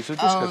a pair of these. You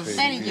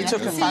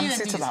took a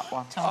fancy to that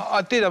one.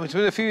 I did. I mean, it's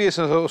been a few years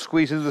since I sort of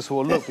squeezed into this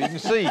sort of look, but you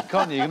can see,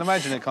 can't you? You can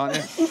imagine it, can't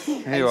you?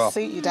 Here you are.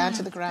 Suit you down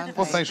to the ground.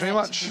 Well, thanks very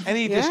much.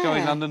 Any disco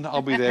in London,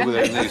 I'll be there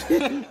with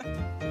these.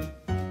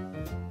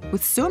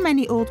 With so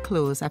many old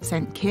clothes, I've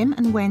sent Kim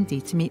and Wendy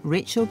to meet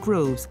Rachel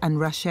Groves and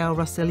Rochelle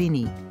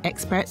Rossellini,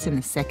 experts in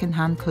the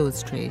second-hand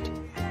clothes trade.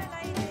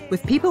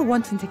 With people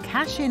wanting to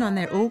cash in on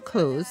their old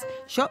clothes,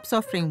 shops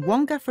offering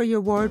Wonga for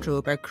your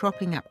wardrobe are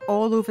cropping up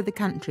all over the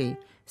country.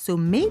 So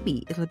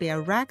maybe it'll be a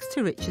rags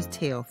to riches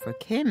tale for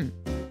Kim.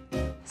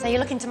 So you're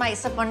looking to make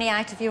some money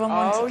out of your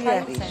unwanted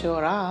clothes? We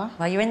sure are.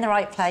 Well, you're in the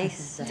right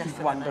place.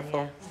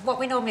 Wonderful. Yeah. What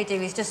we normally do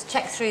is just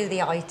check through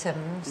the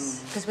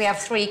items, because we have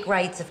 3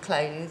 grades of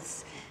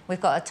clothes. We've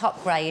got a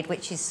top grade,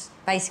 which is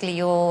basically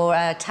your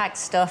tag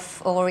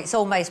stuff, or it's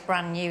almost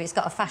brand new. It's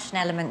got a fashion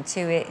element to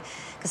it,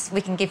 because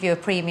we can give you a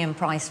premium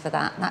price for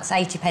that. And that's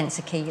 80p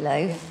a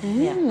kilo.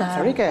 That's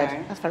very good.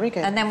 That's very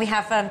good. And then we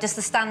have just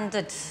the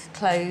standard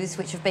clothes,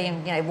 which have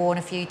been, worn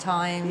a few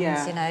times.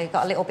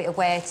 Got a little bit of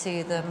wear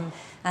to them.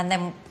 And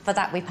then for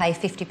that we pay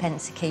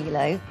 50p a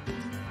kilo.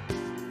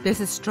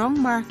 There's a strong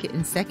market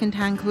in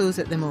second-hand clothes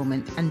at the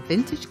moment, and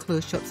vintage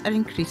clothes shops are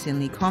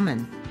increasingly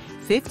common.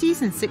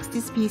 50s and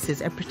 60s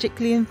pieces are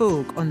particularly in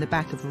vogue on the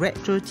back of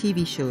retro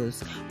TV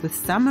shows, with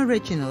some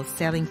originals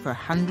selling for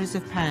hundreds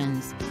of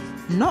pounds.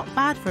 Not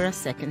bad for a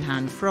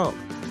second-hand frock.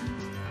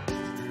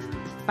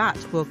 But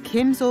will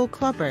Kim's old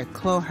clubber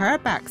claw her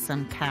back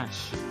some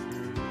cash?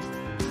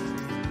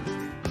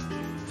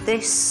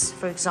 This,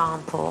 for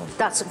example,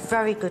 that's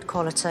very good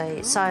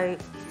quality. So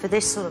for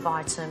this sort of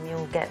item,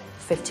 you'll get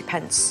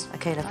 50p a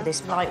kilo for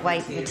this.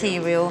 Lightweight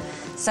material.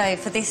 So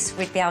for this,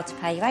 we'd be able to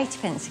pay you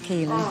 80p a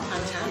kilo.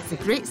 It's a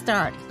great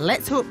start.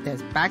 Let's hope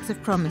there's bags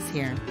of promise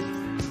here.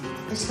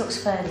 This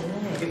looks fairly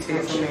new. It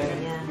is,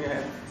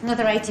 yeah.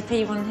 Another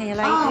 80p one here,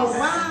 ladies. Oh,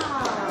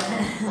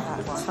 wow!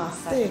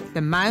 Fantastic.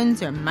 The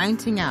mounds are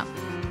mounting up.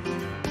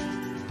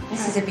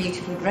 This is a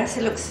beautiful dress.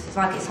 It looks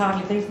like it's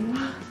hardly been.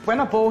 When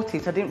I bought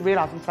it, I didn't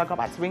realise until I got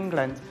back to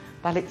England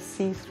that it's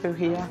see-through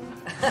here.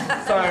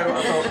 So I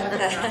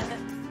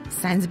thought...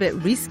 Sounds a bit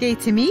risque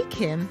to me,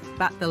 Kim,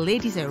 but the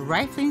ladies are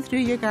rifling through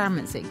your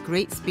garments at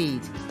great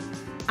speed.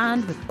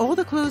 And with all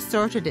the clothes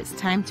sorted, it's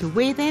time to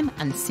weigh them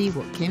and see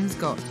what Kim's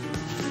got.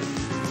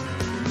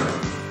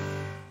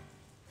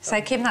 So,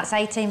 Kim, that's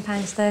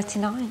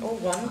 £18.39. Oh,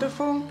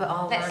 wonderful. But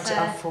I'll round it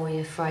up for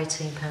you for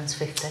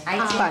 £18.50.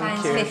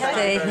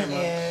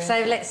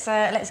 £18.50. So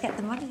let's get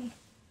the money.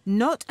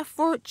 Not a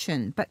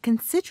fortune, but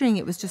considering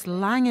it was just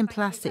lying in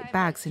plastic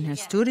bags in her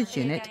storage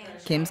unit,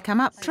 Kim's come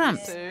up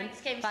trumps.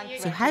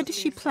 So how does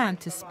she plan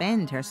to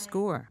spend her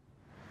score?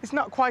 It's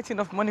not quite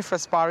enough money for a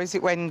spa, is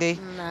it, Wendy?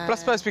 No. But I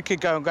suppose we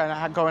could go and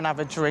have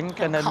a drink.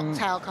 And a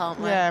cocktail, can't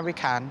we? Yeah, we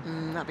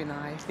can. That'd be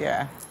nice.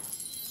 Yeah.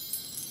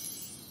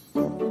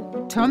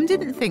 Tom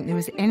didn't think there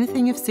was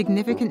anything of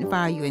significant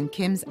value in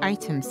Kim's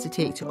items to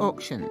take to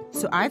auction,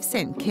 so I've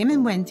sent Kim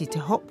and Wendy to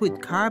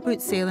Hopwood car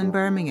boot sale in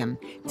Birmingham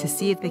to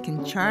see if they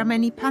can charm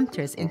any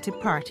punters into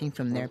parting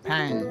from their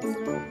pounds.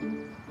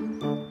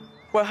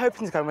 We're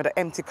hoping to go with an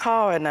empty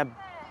car and a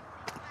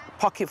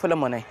pocket full of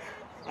money.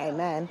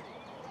 Amen.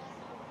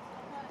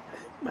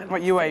 What are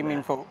you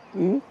aiming for?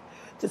 To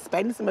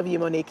spend some of your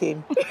money,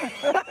 Kim.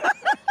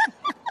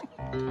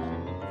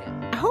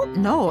 I hope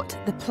not.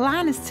 The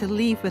plan is to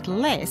leave with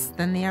less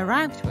than they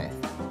arrived with.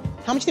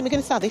 How much do you think we're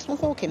going to sell this one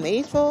for, Kim?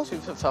 These for? 2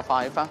 for a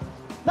fiver.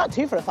 Not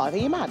 2 for a fiver, are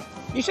you mad?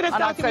 You should have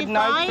And I started said with no,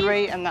 5.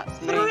 3, and that's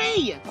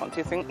 3? What do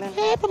you think then?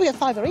 Yeah, probably a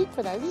fiver each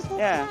for those.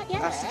 Yeah,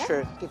 that's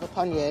true. Give up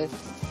on you.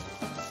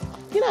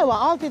 You know what,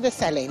 I'll do the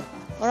selling,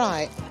 all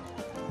right?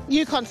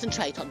 You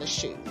concentrate on the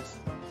shoes.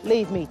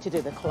 Leave me to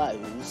do the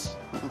clothes.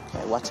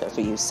 Okay,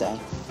 whatever you say.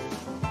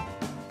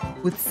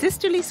 With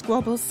sisterly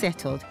squabbles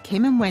settled,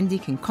 Kim and Wendy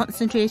can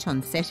concentrate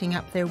on setting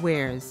up their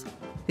wares.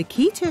 The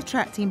key to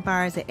attracting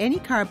buyers at any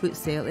car boot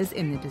sale is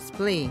in the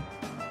display.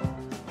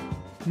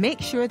 Make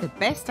sure the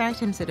best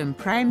items are in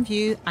prime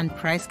view and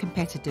priced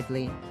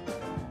competitively.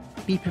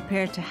 Be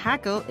prepared to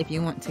haggle if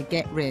you want to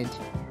get rid.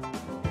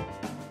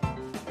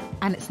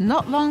 And it's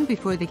not long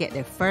before they get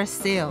their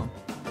first sale.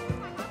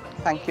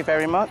 Thank you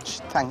very much.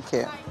 Thank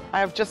you. I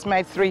have just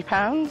made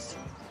 £3.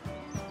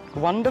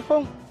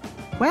 Wonderful.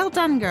 Well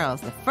done,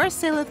 girls. The first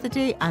sale of the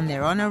day and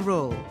they're on a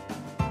roll.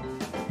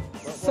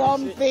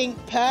 Something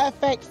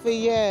perfect for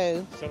you.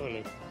 Let's have a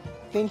look.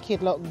 Think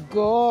you'd look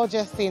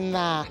gorgeous in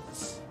that.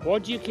 Why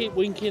do you keep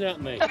winking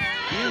at me?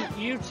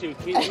 you two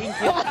keep winking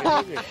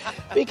at me.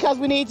 Because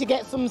we need to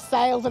get some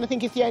sales and I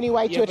think it's the only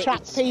way to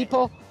attract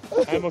people.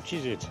 How much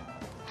is it?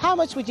 How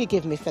much would you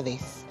give me for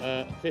this?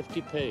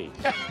 50p.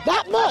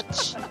 That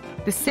much?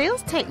 The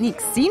sales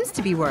technique seems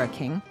to be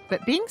working,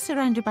 but being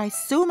surrounded by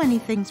so many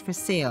things for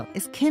sale,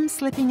 is Kim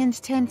slipping into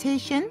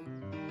temptation?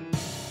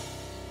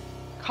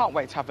 Can't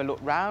wait to have a look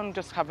round,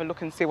 just have a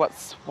look and see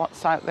what's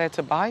out there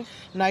to buy.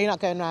 No, you're not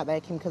going out there,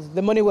 Kim, because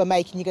the money we're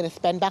making you're going to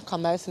spend back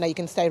on those, so now you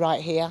can stay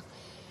right here.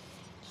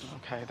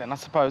 Okay, then I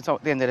suppose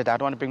at the end of the day, I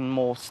don't want to bring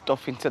more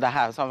stuff into the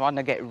house. I want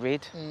to get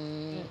rid.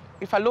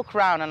 If I look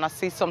round and I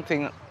see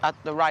something at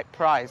the right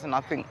price and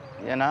I think,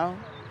 you know,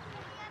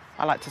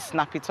 I like to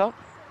snap it up.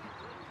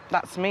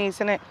 That's me,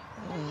 isn't it?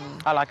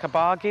 I like a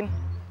bargain.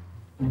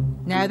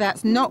 Now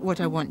that's not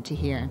what I want to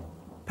hear.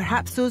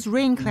 Perhaps those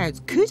rain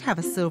clouds could have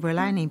a silver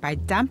lining by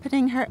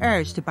dampening her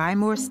urge to buy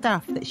more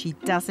stuff that she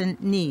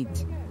doesn't need.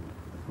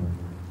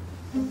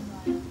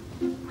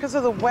 Because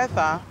of the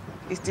weather,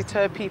 it's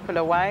deterred people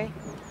away.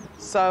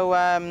 So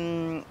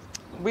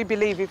we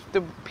believe if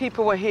the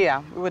people were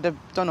here, we would have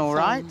done all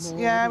right.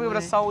 Yeah, we would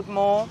have sold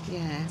more.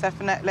 Yeah.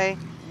 Definitely.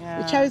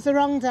 Yeah. We chose the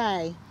wrong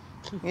day.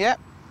 Yep,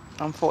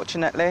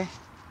 unfortunately.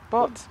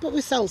 But we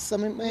sold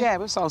some, haven't we? Yeah,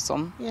 we sold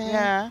some.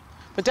 Yeah.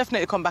 But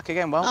definitely come back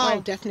again, won't we? Oh,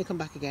 definitely come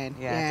back again.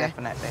 Yeah,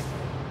 definitely.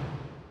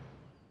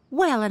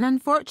 Well, an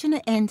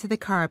unfortunate end to the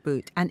car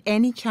boot and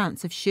any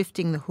chance of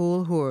shifting the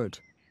whole hoard.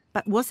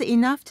 But was it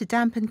enough to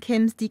dampen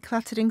Kim's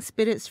decluttering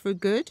spirits for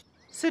good?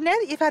 So now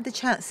that you've had the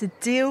chance to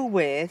deal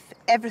with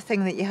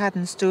everything that you had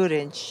in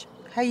storage,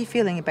 how are you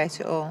feeling about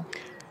it all?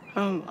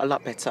 Oh, a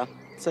lot better.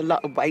 It's a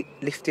lot of weight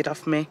lifted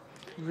off me.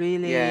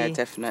 Really? Yeah,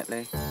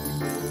 definitely.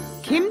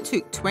 Kim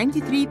took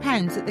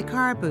 £23 at the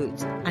car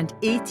boot and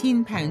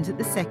 £18 at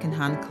the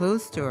second-hand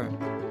clothes store.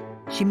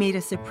 She made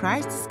a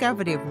surprise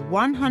discovery of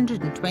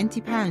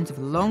 £120 of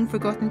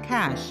long-forgotten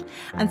cash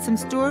and some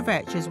store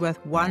vouchers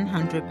worth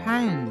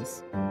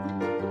 £100.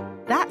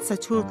 That's a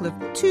total of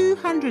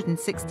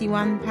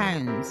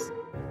 £261.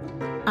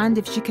 And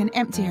if she can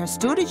empty her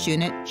storage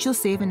unit, she'll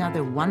save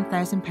another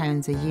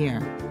 £1,000 a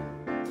year.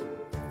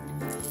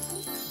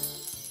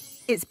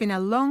 It's been a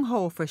long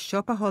haul for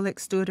shopaholic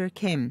storer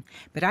Kim,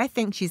 but I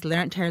think she's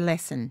learnt her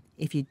lesson.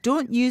 If you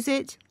don't use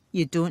it,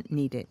 you don't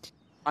need it.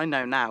 I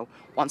know now,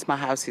 once my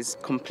house is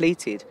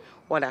completed,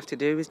 what I have to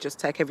do is just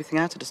take everything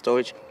out of the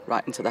storage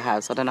right into the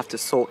house. I don't have to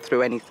sort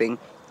through anything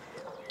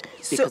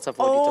because I've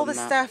already all done the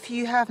that. stuff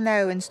you have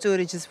now in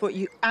storage is what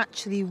you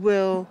actually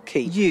will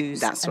use.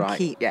 That's and right.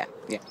 Keep. Yeah.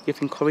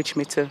 You've encouraged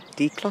me to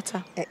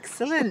declutter.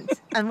 Excellent.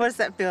 And what does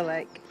that feel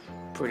like?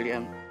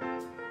 Brilliant.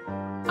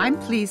 I'm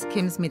pleased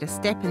Kim's made a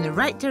step in the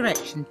right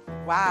direction.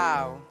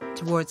 Wow.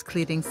 Towards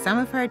clearing some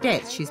of her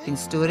debts she's been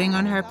storing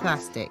on her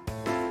plastic.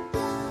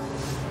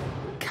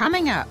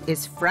 Coming up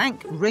is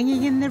Frank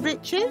ringing in the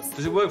riches.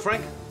 Does it work,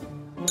 Frank?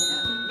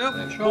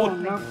 No. Sure,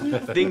 no.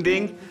 Ding,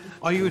 ding.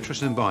 Are you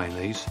interested in buying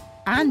these?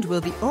 And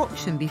will the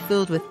auction be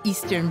filled with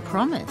Eastern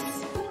promise?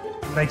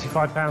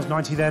 £85,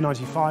 90 there,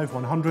 95,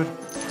 100.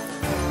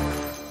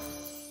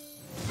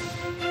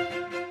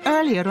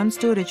 Earlier on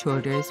Storage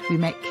Hoarders, we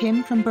met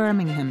Kim from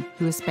Birmingham,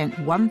 who has spent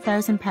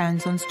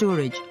 £1,000 on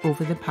storage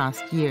over the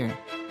past year.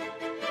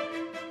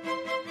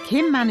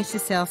 Kim managed to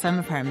sell some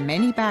of her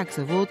many bags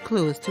of old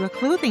clothes to a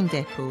clothing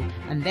depot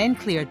and then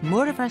cleared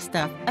more of her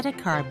stuff at a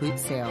car boot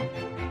sale.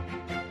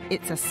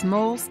 It's a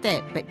small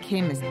step, but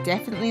Kim is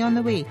definitely on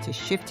the way to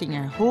shifting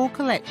her whole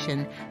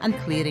collection and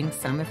clearing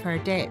some of her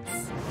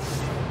debts.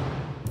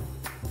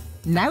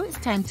 Now it's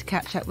time to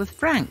catch up with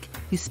Frank,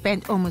 who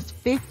spent almost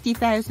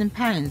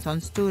 £50,000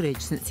 on storage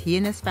since he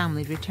and his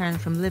family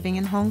returned from living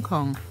in Hong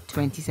Kong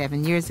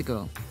 27 years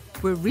ago.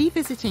 We're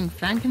revisiting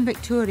Frank and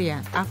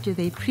Victoria after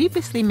they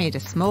previously made a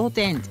small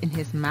dent in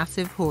his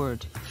massive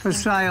hoard. For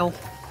sale.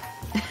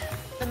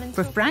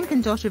 For Frank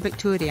and daughter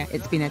Victoria,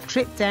 it's been a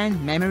trip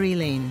down memory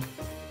lane.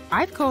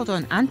 I've called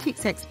on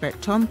antiques expert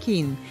Tom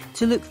Keane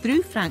to look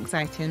through Frank's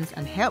items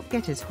and help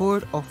get his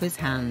hoard off his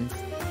hands.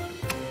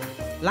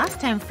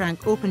 Last time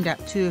Frank opened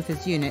up 2 of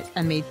his units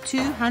and made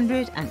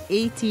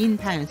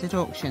 £218 at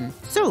auction.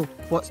 So,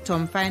 what's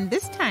Tom found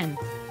this time?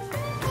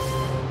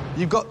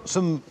 You've got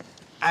some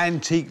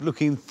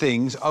antique-looking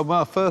things. Oh, when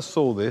I first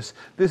saw this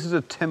is a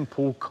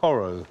temple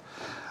coro.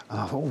 And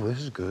I thought, oh, this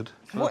is good.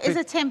 What is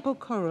a temple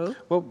coro?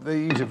 Well, they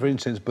use it for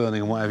incense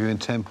burning and what have you in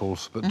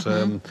temples, but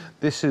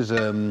this is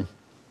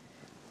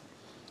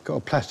got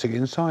a plastic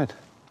inside.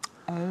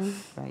 Oh,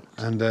 right.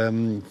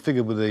 And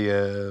figured with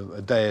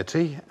a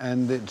deity,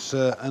 and it's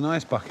an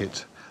ice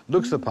bucket.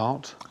 Looks the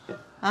part,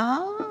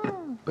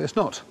 but it's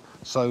not.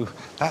 So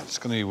that's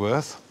going to be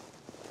worth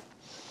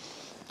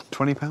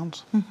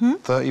 £20,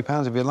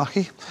 £30 if you're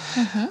lucky.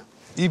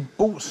 You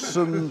bought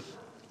some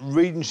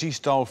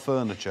Regency-style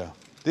furniture.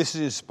 This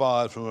is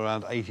inspired from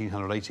around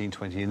 1800,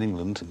 1820 in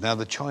England. Now,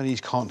 the Chinese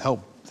can't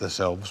help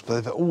themselves,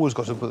 but they've always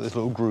got to put this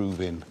little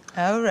groove in.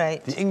 Oh,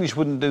 right. The English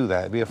wouldn't do that.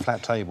 It'd be a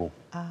flat table.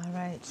 Ah,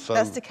 right. So,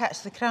 that's to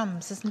catch the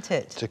crumbs, isn't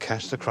it? To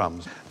catch the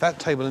crumbs. That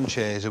table and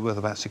chairs are worth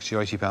about £60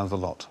 or £80 a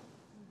lot.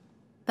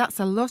 That's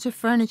a lot of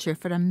furniture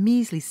for a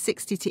measly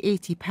 £60 to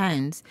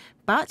 £80,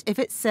 but if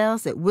it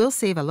sells, it will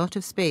save a lot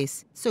of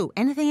space. So,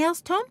 anything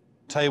else, Tom?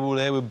 Table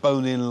there with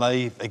bone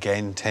inlay,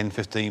 again, £10,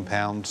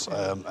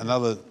 £15.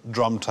 Another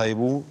drum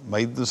table,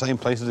 made in the same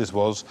place as this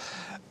was,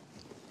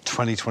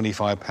 £20,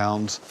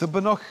 £25. The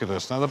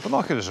binoculars. Now, the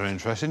binoculars are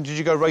interesting. Did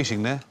you go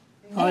racing there?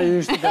 I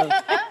used to go.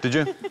 Did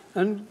you?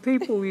 And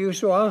people used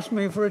to ask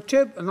me for a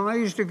tip, and I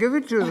used to give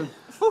it to them.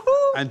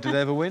 And did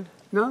they ever win?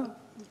 No.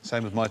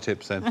 Same as my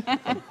tips, then.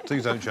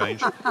 Things don't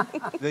change.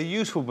 They're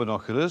useful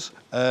binoculars,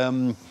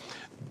 £20 or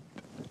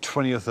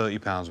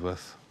 £30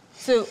 worth.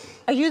 So,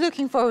 are you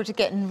looking forward to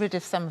getting rid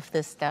of some of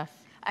this stuff?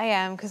 I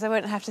am, because I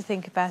won't have to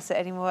think about it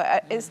anymore.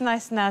 It's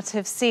nice now to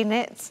have seen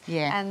it,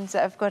 and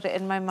I've got it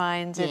in my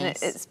mind, and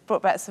it's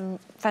brought back some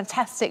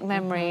fantastic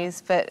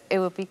memories, but it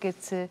would be good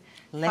to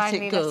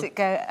finally let it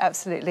go.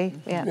 Absolutely,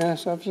 yeah.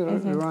 Yes,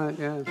 absolutely right,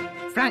 yeah.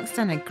 Frank's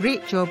done a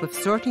great job of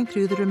sorting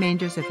through the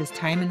remainders of his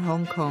time in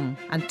Hong Kong,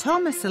 and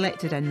Tom has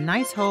selected a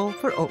nice haul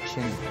for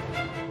auction.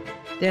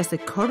 There's the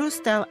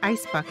Coro-style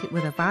ice bucket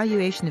with a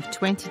valuation of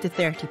 £20 to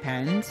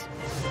 £30,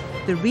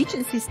 the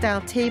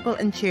Regency-style table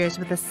and chairs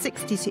with a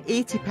 £60 to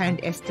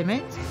 £80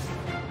 estimate,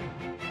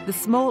 the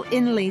small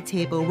inlay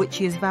table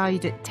which is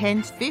valued at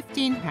 £10 to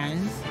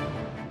 £15,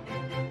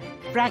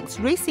 Frank's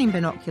racing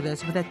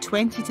binoculars with a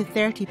 £20 to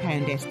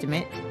 £30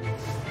 estimate,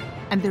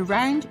 and the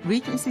round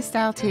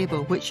Regency-style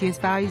table which is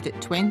valued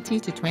at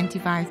 £20 to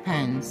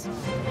 £25.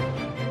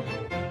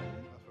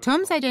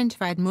 Tom's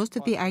identified most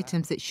of the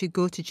items that should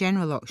go to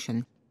general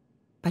auction,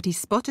 but he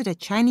spotted a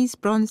Chinese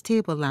bronze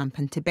table lamp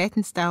and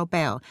Tibetan-style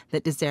bell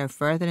that deserve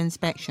further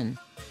inspection.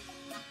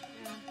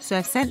 So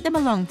I've sent them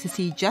along to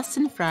see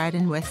Justin Fryer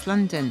in West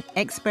London,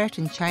 expert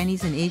in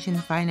Chinese and Asian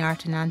fine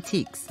art and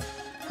antiques.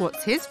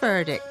 What's his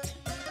verdict?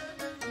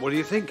 What do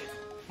you think?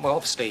 Well,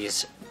 obviously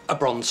it's a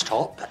bronze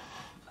top.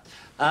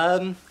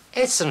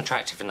 It's an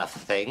attractive enough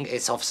thing.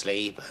 It's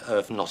obviously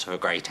not of a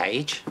great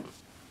age.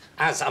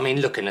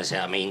 Looking at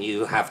it,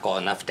 you have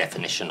got enough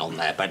definition on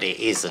there, but it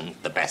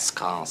isn't the best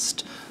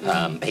cast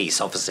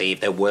piece. Obviously, if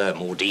there were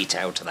more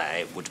detail to that,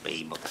 it would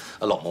be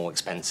a lot more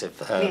expensive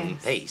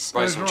piece.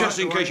 Right, so just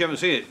in case you haven't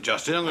seen it,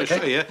 Justin, I'm going to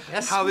show you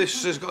how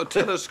this has got a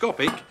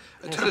telescopic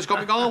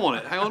arm on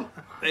it. Hang on.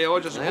 There you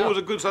are, just always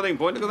a good selling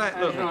point. Look at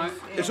that. Look. Right.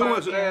 It's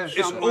almost a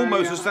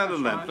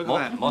standard lamp. Look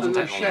at that. Modern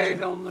technology.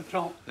 Shade on the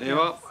top. There you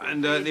are.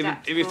 And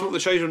if you thought the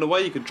shades were in the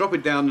way, you could drop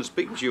it down and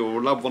speak to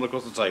your loved one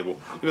across the table.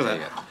 Look at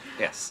that.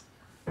 Yes.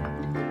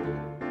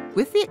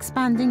 With the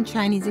expanding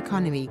Chinese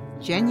economy,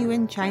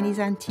 genuine Chinese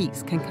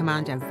antiques can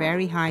command a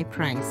very high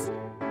price.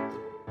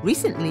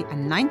 Recently, a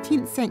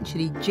 19th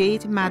century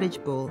jade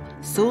marriage bowl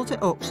sold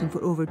at auction for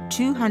over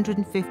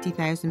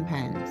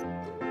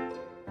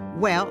 £250,000.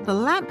 Well, the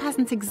lamp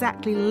hasn't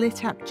exactly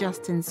lit up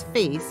Justin's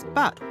face,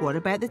 but what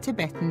about the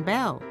Tibetan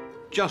bell?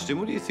 Justin,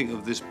 what do you think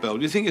of this bell?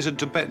 Do you think it's a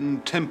Tibetan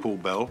temple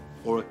bell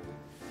or a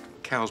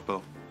cow's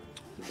bell?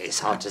 It's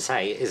hard to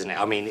say, isn't it?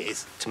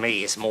 To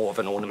me, it's more of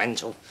an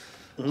ornamental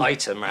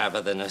item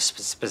rather than a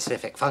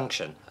specific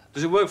function.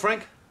 Does it work,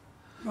 Frank?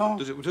 Oh.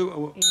 Does it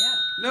do? Yeah.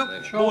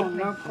 No. Sure, More,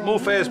 no problem. more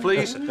fares,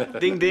 please.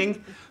 Ding,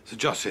 ding. So,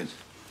 Justin,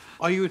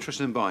 are you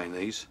interested in buying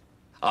these?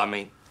 I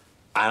mean,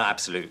 our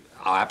absolute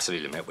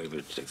limit, we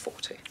would do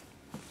 40.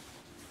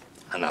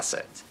 And that's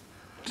it.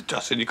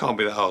 Justin, you can't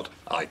be that hard.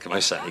 I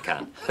most certainly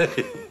can.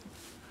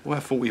 We'll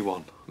have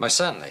 41. Most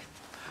certainly.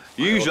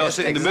 Usually I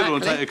sit in the middle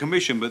and take Exactly. a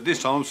commission, but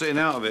this time I'm sitting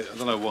out of it. I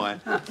don't know why.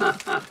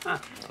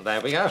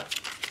 There we go.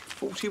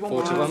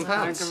 41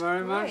 Thank you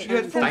very much.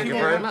 Thank you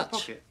very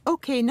much.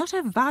 OK, not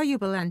a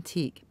valuable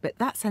antique, but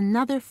that's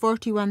another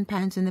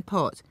 £41 in the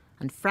pot,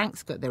 and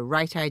Frank's got the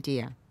right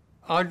idea.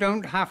 I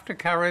don't have to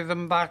carry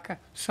them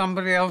back.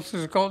 Somebody else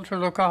has got to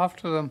look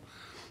after them.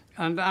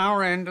 And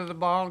our end of the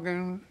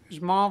bargain is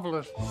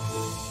marvellous.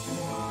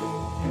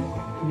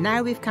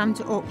 Now we've come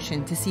to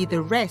auction to see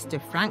the rest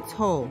of Frank's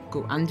haul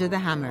go under the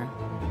hammer.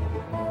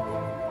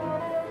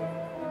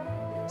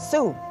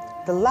 So,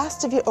 the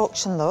last of your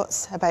auction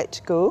lots about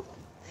to go.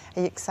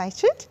 Are you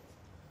excited?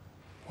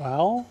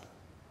 Well,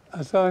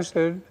 as I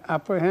said,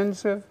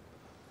 apprehensive.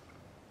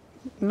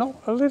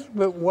 Not a little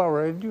bit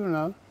worried, you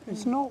know.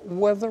 It's not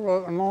whether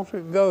or not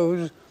it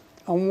goes.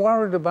 I'm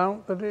worried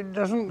about that it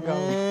doesn't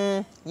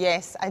go.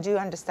 Yes, I do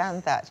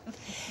understand that.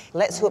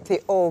 Let's hope they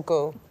all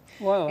go.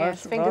 Well,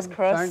 Yes, that's fingers good.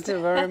 crossed. Thank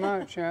you very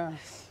much, yeah.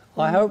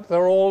 I hope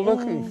they're all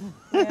looking.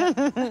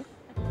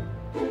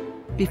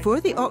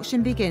 Before the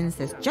auction begins,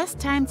 there's just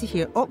time to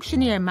hear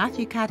auctioneer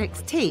Matthew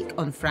Caddick's take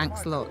on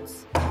Frank's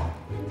lots.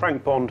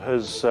 Frank Bond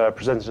has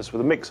presented us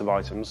with a mix of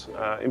items.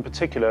 In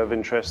particular of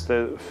interest,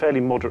 they're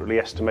fairly moderately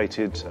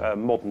estimated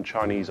modern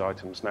Chinese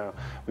items. Now,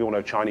 we all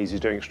know Chinese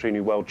is doing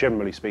extremely well,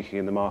 generally speaking,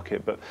 in the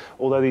market, but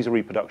although these are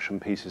reproduction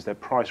pieces, they're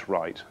priced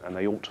right and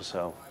they ought to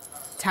sell.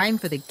 Time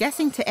for the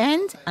guessing to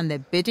end and the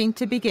bidding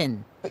to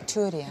begin.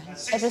 Victoria,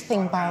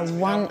 everything bar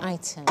one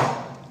item,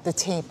 the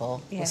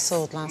table, was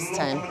sold last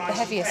time. The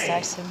heaviest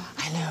item.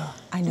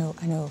 I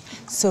know.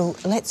 So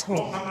let's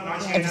hope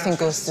everything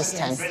goes this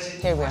time.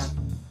 Here we are.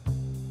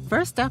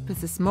 First up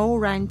is a small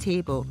round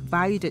table,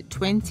 valued at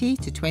 £20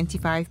 to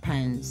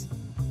 £25.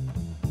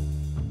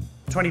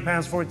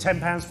 £20 for it,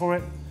 £10 for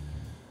it.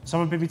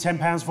 Someone bid me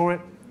 £10 for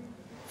it.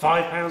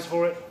 £5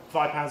 for it.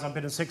 £5 I'm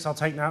bidding 6, I'll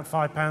take now.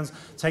 £5,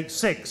 take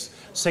 6.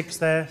 6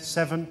 there,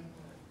 7,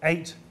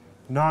 8,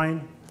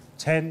 9,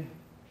 10,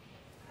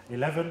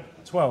 11,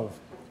 12.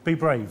 Be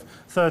brave.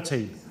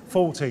 13,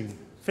 14,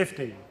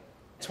 15,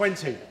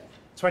 20.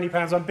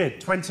 £20 I'm bid.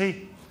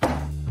 20.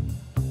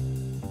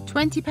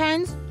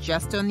 £20,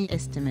 just on the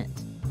estimate.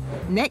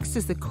 Next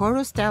is the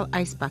Coro-style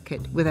ice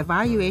bucket with a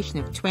valuation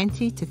of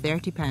 £20 to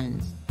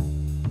 £30.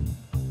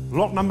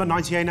 Lot number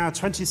 98 now,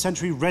 20th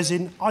century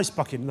resin ice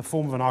bucket in the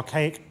form of an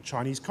archaic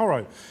Chinese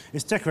Coro.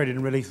 It's decorated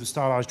in relief with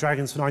stylised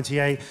dragons for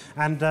 98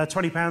 and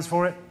 £20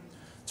 for it,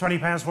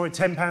 £20 for it,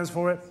 £10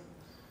 for it,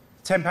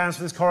 £10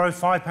 for this Coro,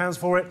 £5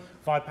 for it,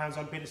 £5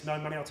 on bid, it's no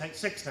money, I'll take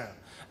 6 now.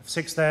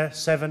 6 there,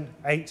 7,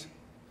 8,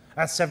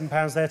 that's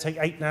 £7 there, take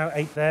 8 now,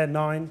 8 there,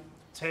 9,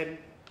 10,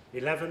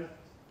 11,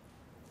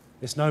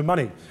 it's no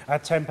money.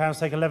 At £10,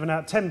 take 11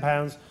 out,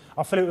 £10,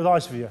 I'll fill it with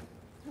ice for you.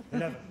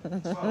 11,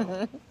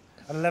 12.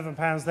 And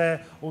 £11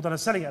 there, all done and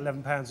selling at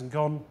 £11 and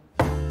gone.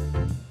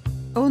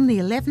 Only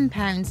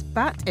 £11,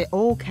 but it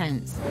all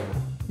counts.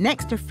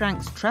 Next are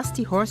Frank's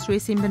trusty horse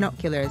racing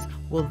binoculars.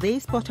 Will they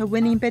spot a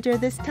winning bidder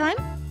this time?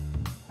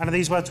 And are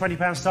these worth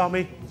 £20 start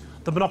me?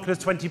 The binoculars,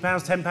 £20,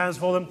 £10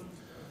 for them.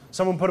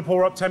 Someone put a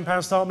paw up,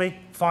 £10 start me,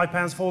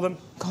 £5 for them.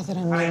 God, they're a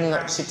mean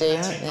lot today,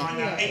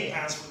 aren't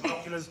 £8 for the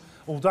binoculars,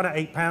 all done at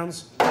 £8.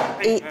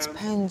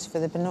 £8 for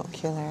the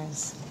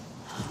binoculars.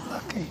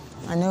 Lucky.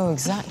 I know,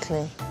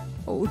 exactly.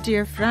 Oh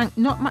dear, Frank,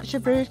 not much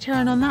of a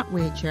return on that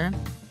wager.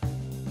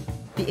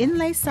 The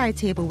inlay side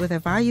table with a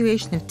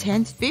valuation of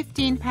 £10 to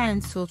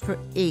 £15 sold for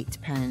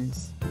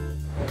 £8.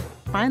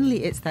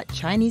 Finally, it's that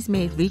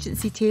Chinese-made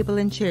Regency table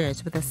and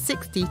chairs with a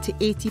 £60 to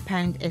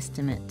 £80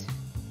 estimate.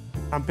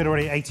 I'm bid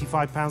already at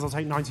 £85, I'll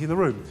take 90 in the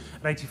room.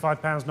 At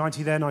 £85,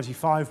 90 there,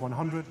 95,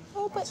 100,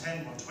 Oh, but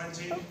 110,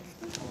 120,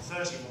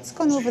 130, it's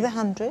gone over the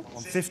 100.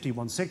 150,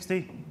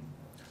 160.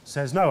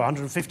 Says no,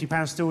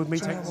 £150 still with me.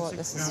 Do you know Taking what,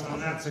 this is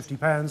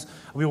 £50.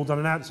 We all done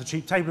an out. It's a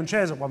cheap table and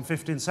chairs at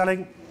 £150 and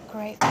selling.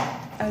 Great.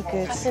 Oh,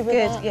 good. Happy with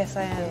Good. that? Yes,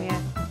 I am,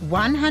 yeah.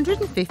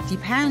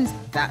 £150,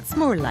 that's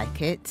more like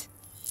it.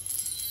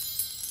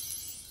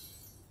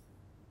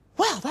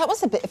 Well, that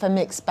was a bit of a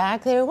mixed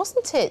bag there,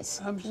 wasn't it?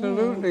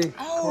 Absolutely.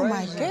 Oh,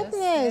 my Crazy.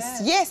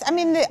 goodness. Yes, I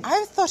mean,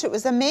 I thought it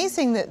was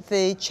amazing that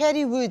the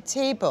cherry wood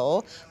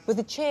table with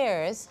the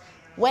chairs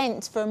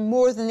went for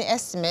more than the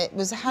estimate,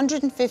 was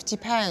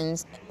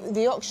 £150.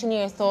 The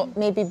auctioneer thought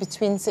maybe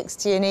between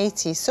 60 and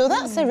 80, so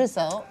that's a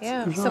result.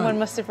 Yeah, someone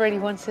must have really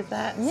wanted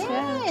that.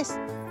 Yes.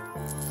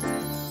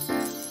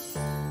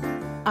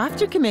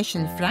 After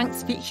commission,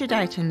 Frank's featured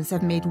items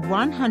have made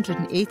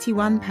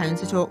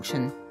 £181 at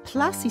auction.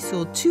 Plus, he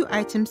sold 2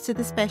 items to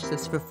the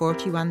specialist for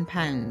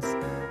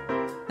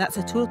 £41. That's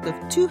a total of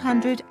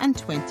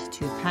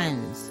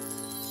 £222.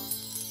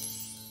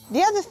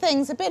 The other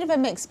things, a bit of a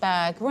mixed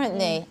bag, weren't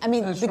they? I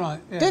mean, That's the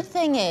right, yeah. good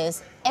thing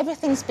is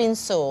everything's been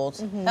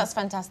sold. That's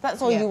fantastic. That's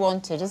all you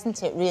wanted,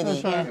 isn't it,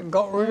 really? That's right.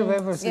 Got rid of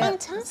everything.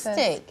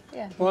 Fantastic.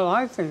 Well,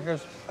 I think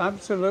it's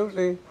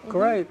absolutely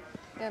great.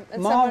 Yeah,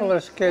 and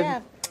Marvellous kid.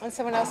 Yeah, and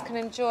someone else can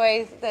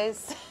enjoy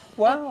those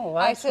Well,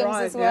 that's items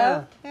right, as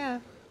well. Yeah.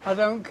 I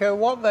don't care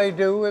what they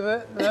do with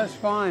it, that's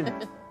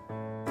fine.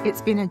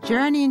 It's been a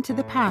journey into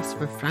the past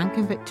for Frank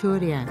and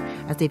Victoria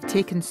as they've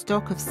taken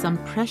stock of some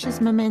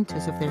precious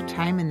mementos of their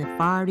time in the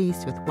Far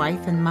East with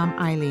wife and mum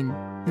Eileen.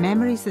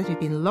 Memories that have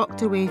been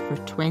locked away for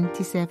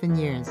 27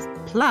 years.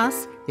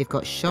 Plus, they've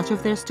got shot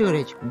of their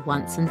storage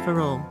once and for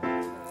all.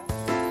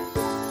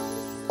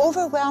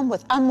 Overwhelmed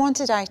with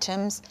unwanted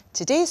items,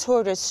 today's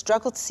hoarders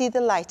struggle to see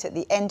the light at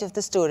the end of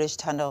the storage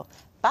tunnel.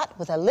 But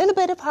with a little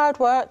bit of hard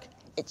work,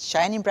 it's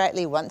shining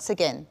brightly once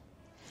again.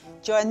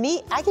 Join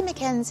me, Aggie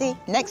Mackenzie,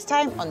 next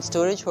time on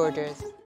Storage Hoarders.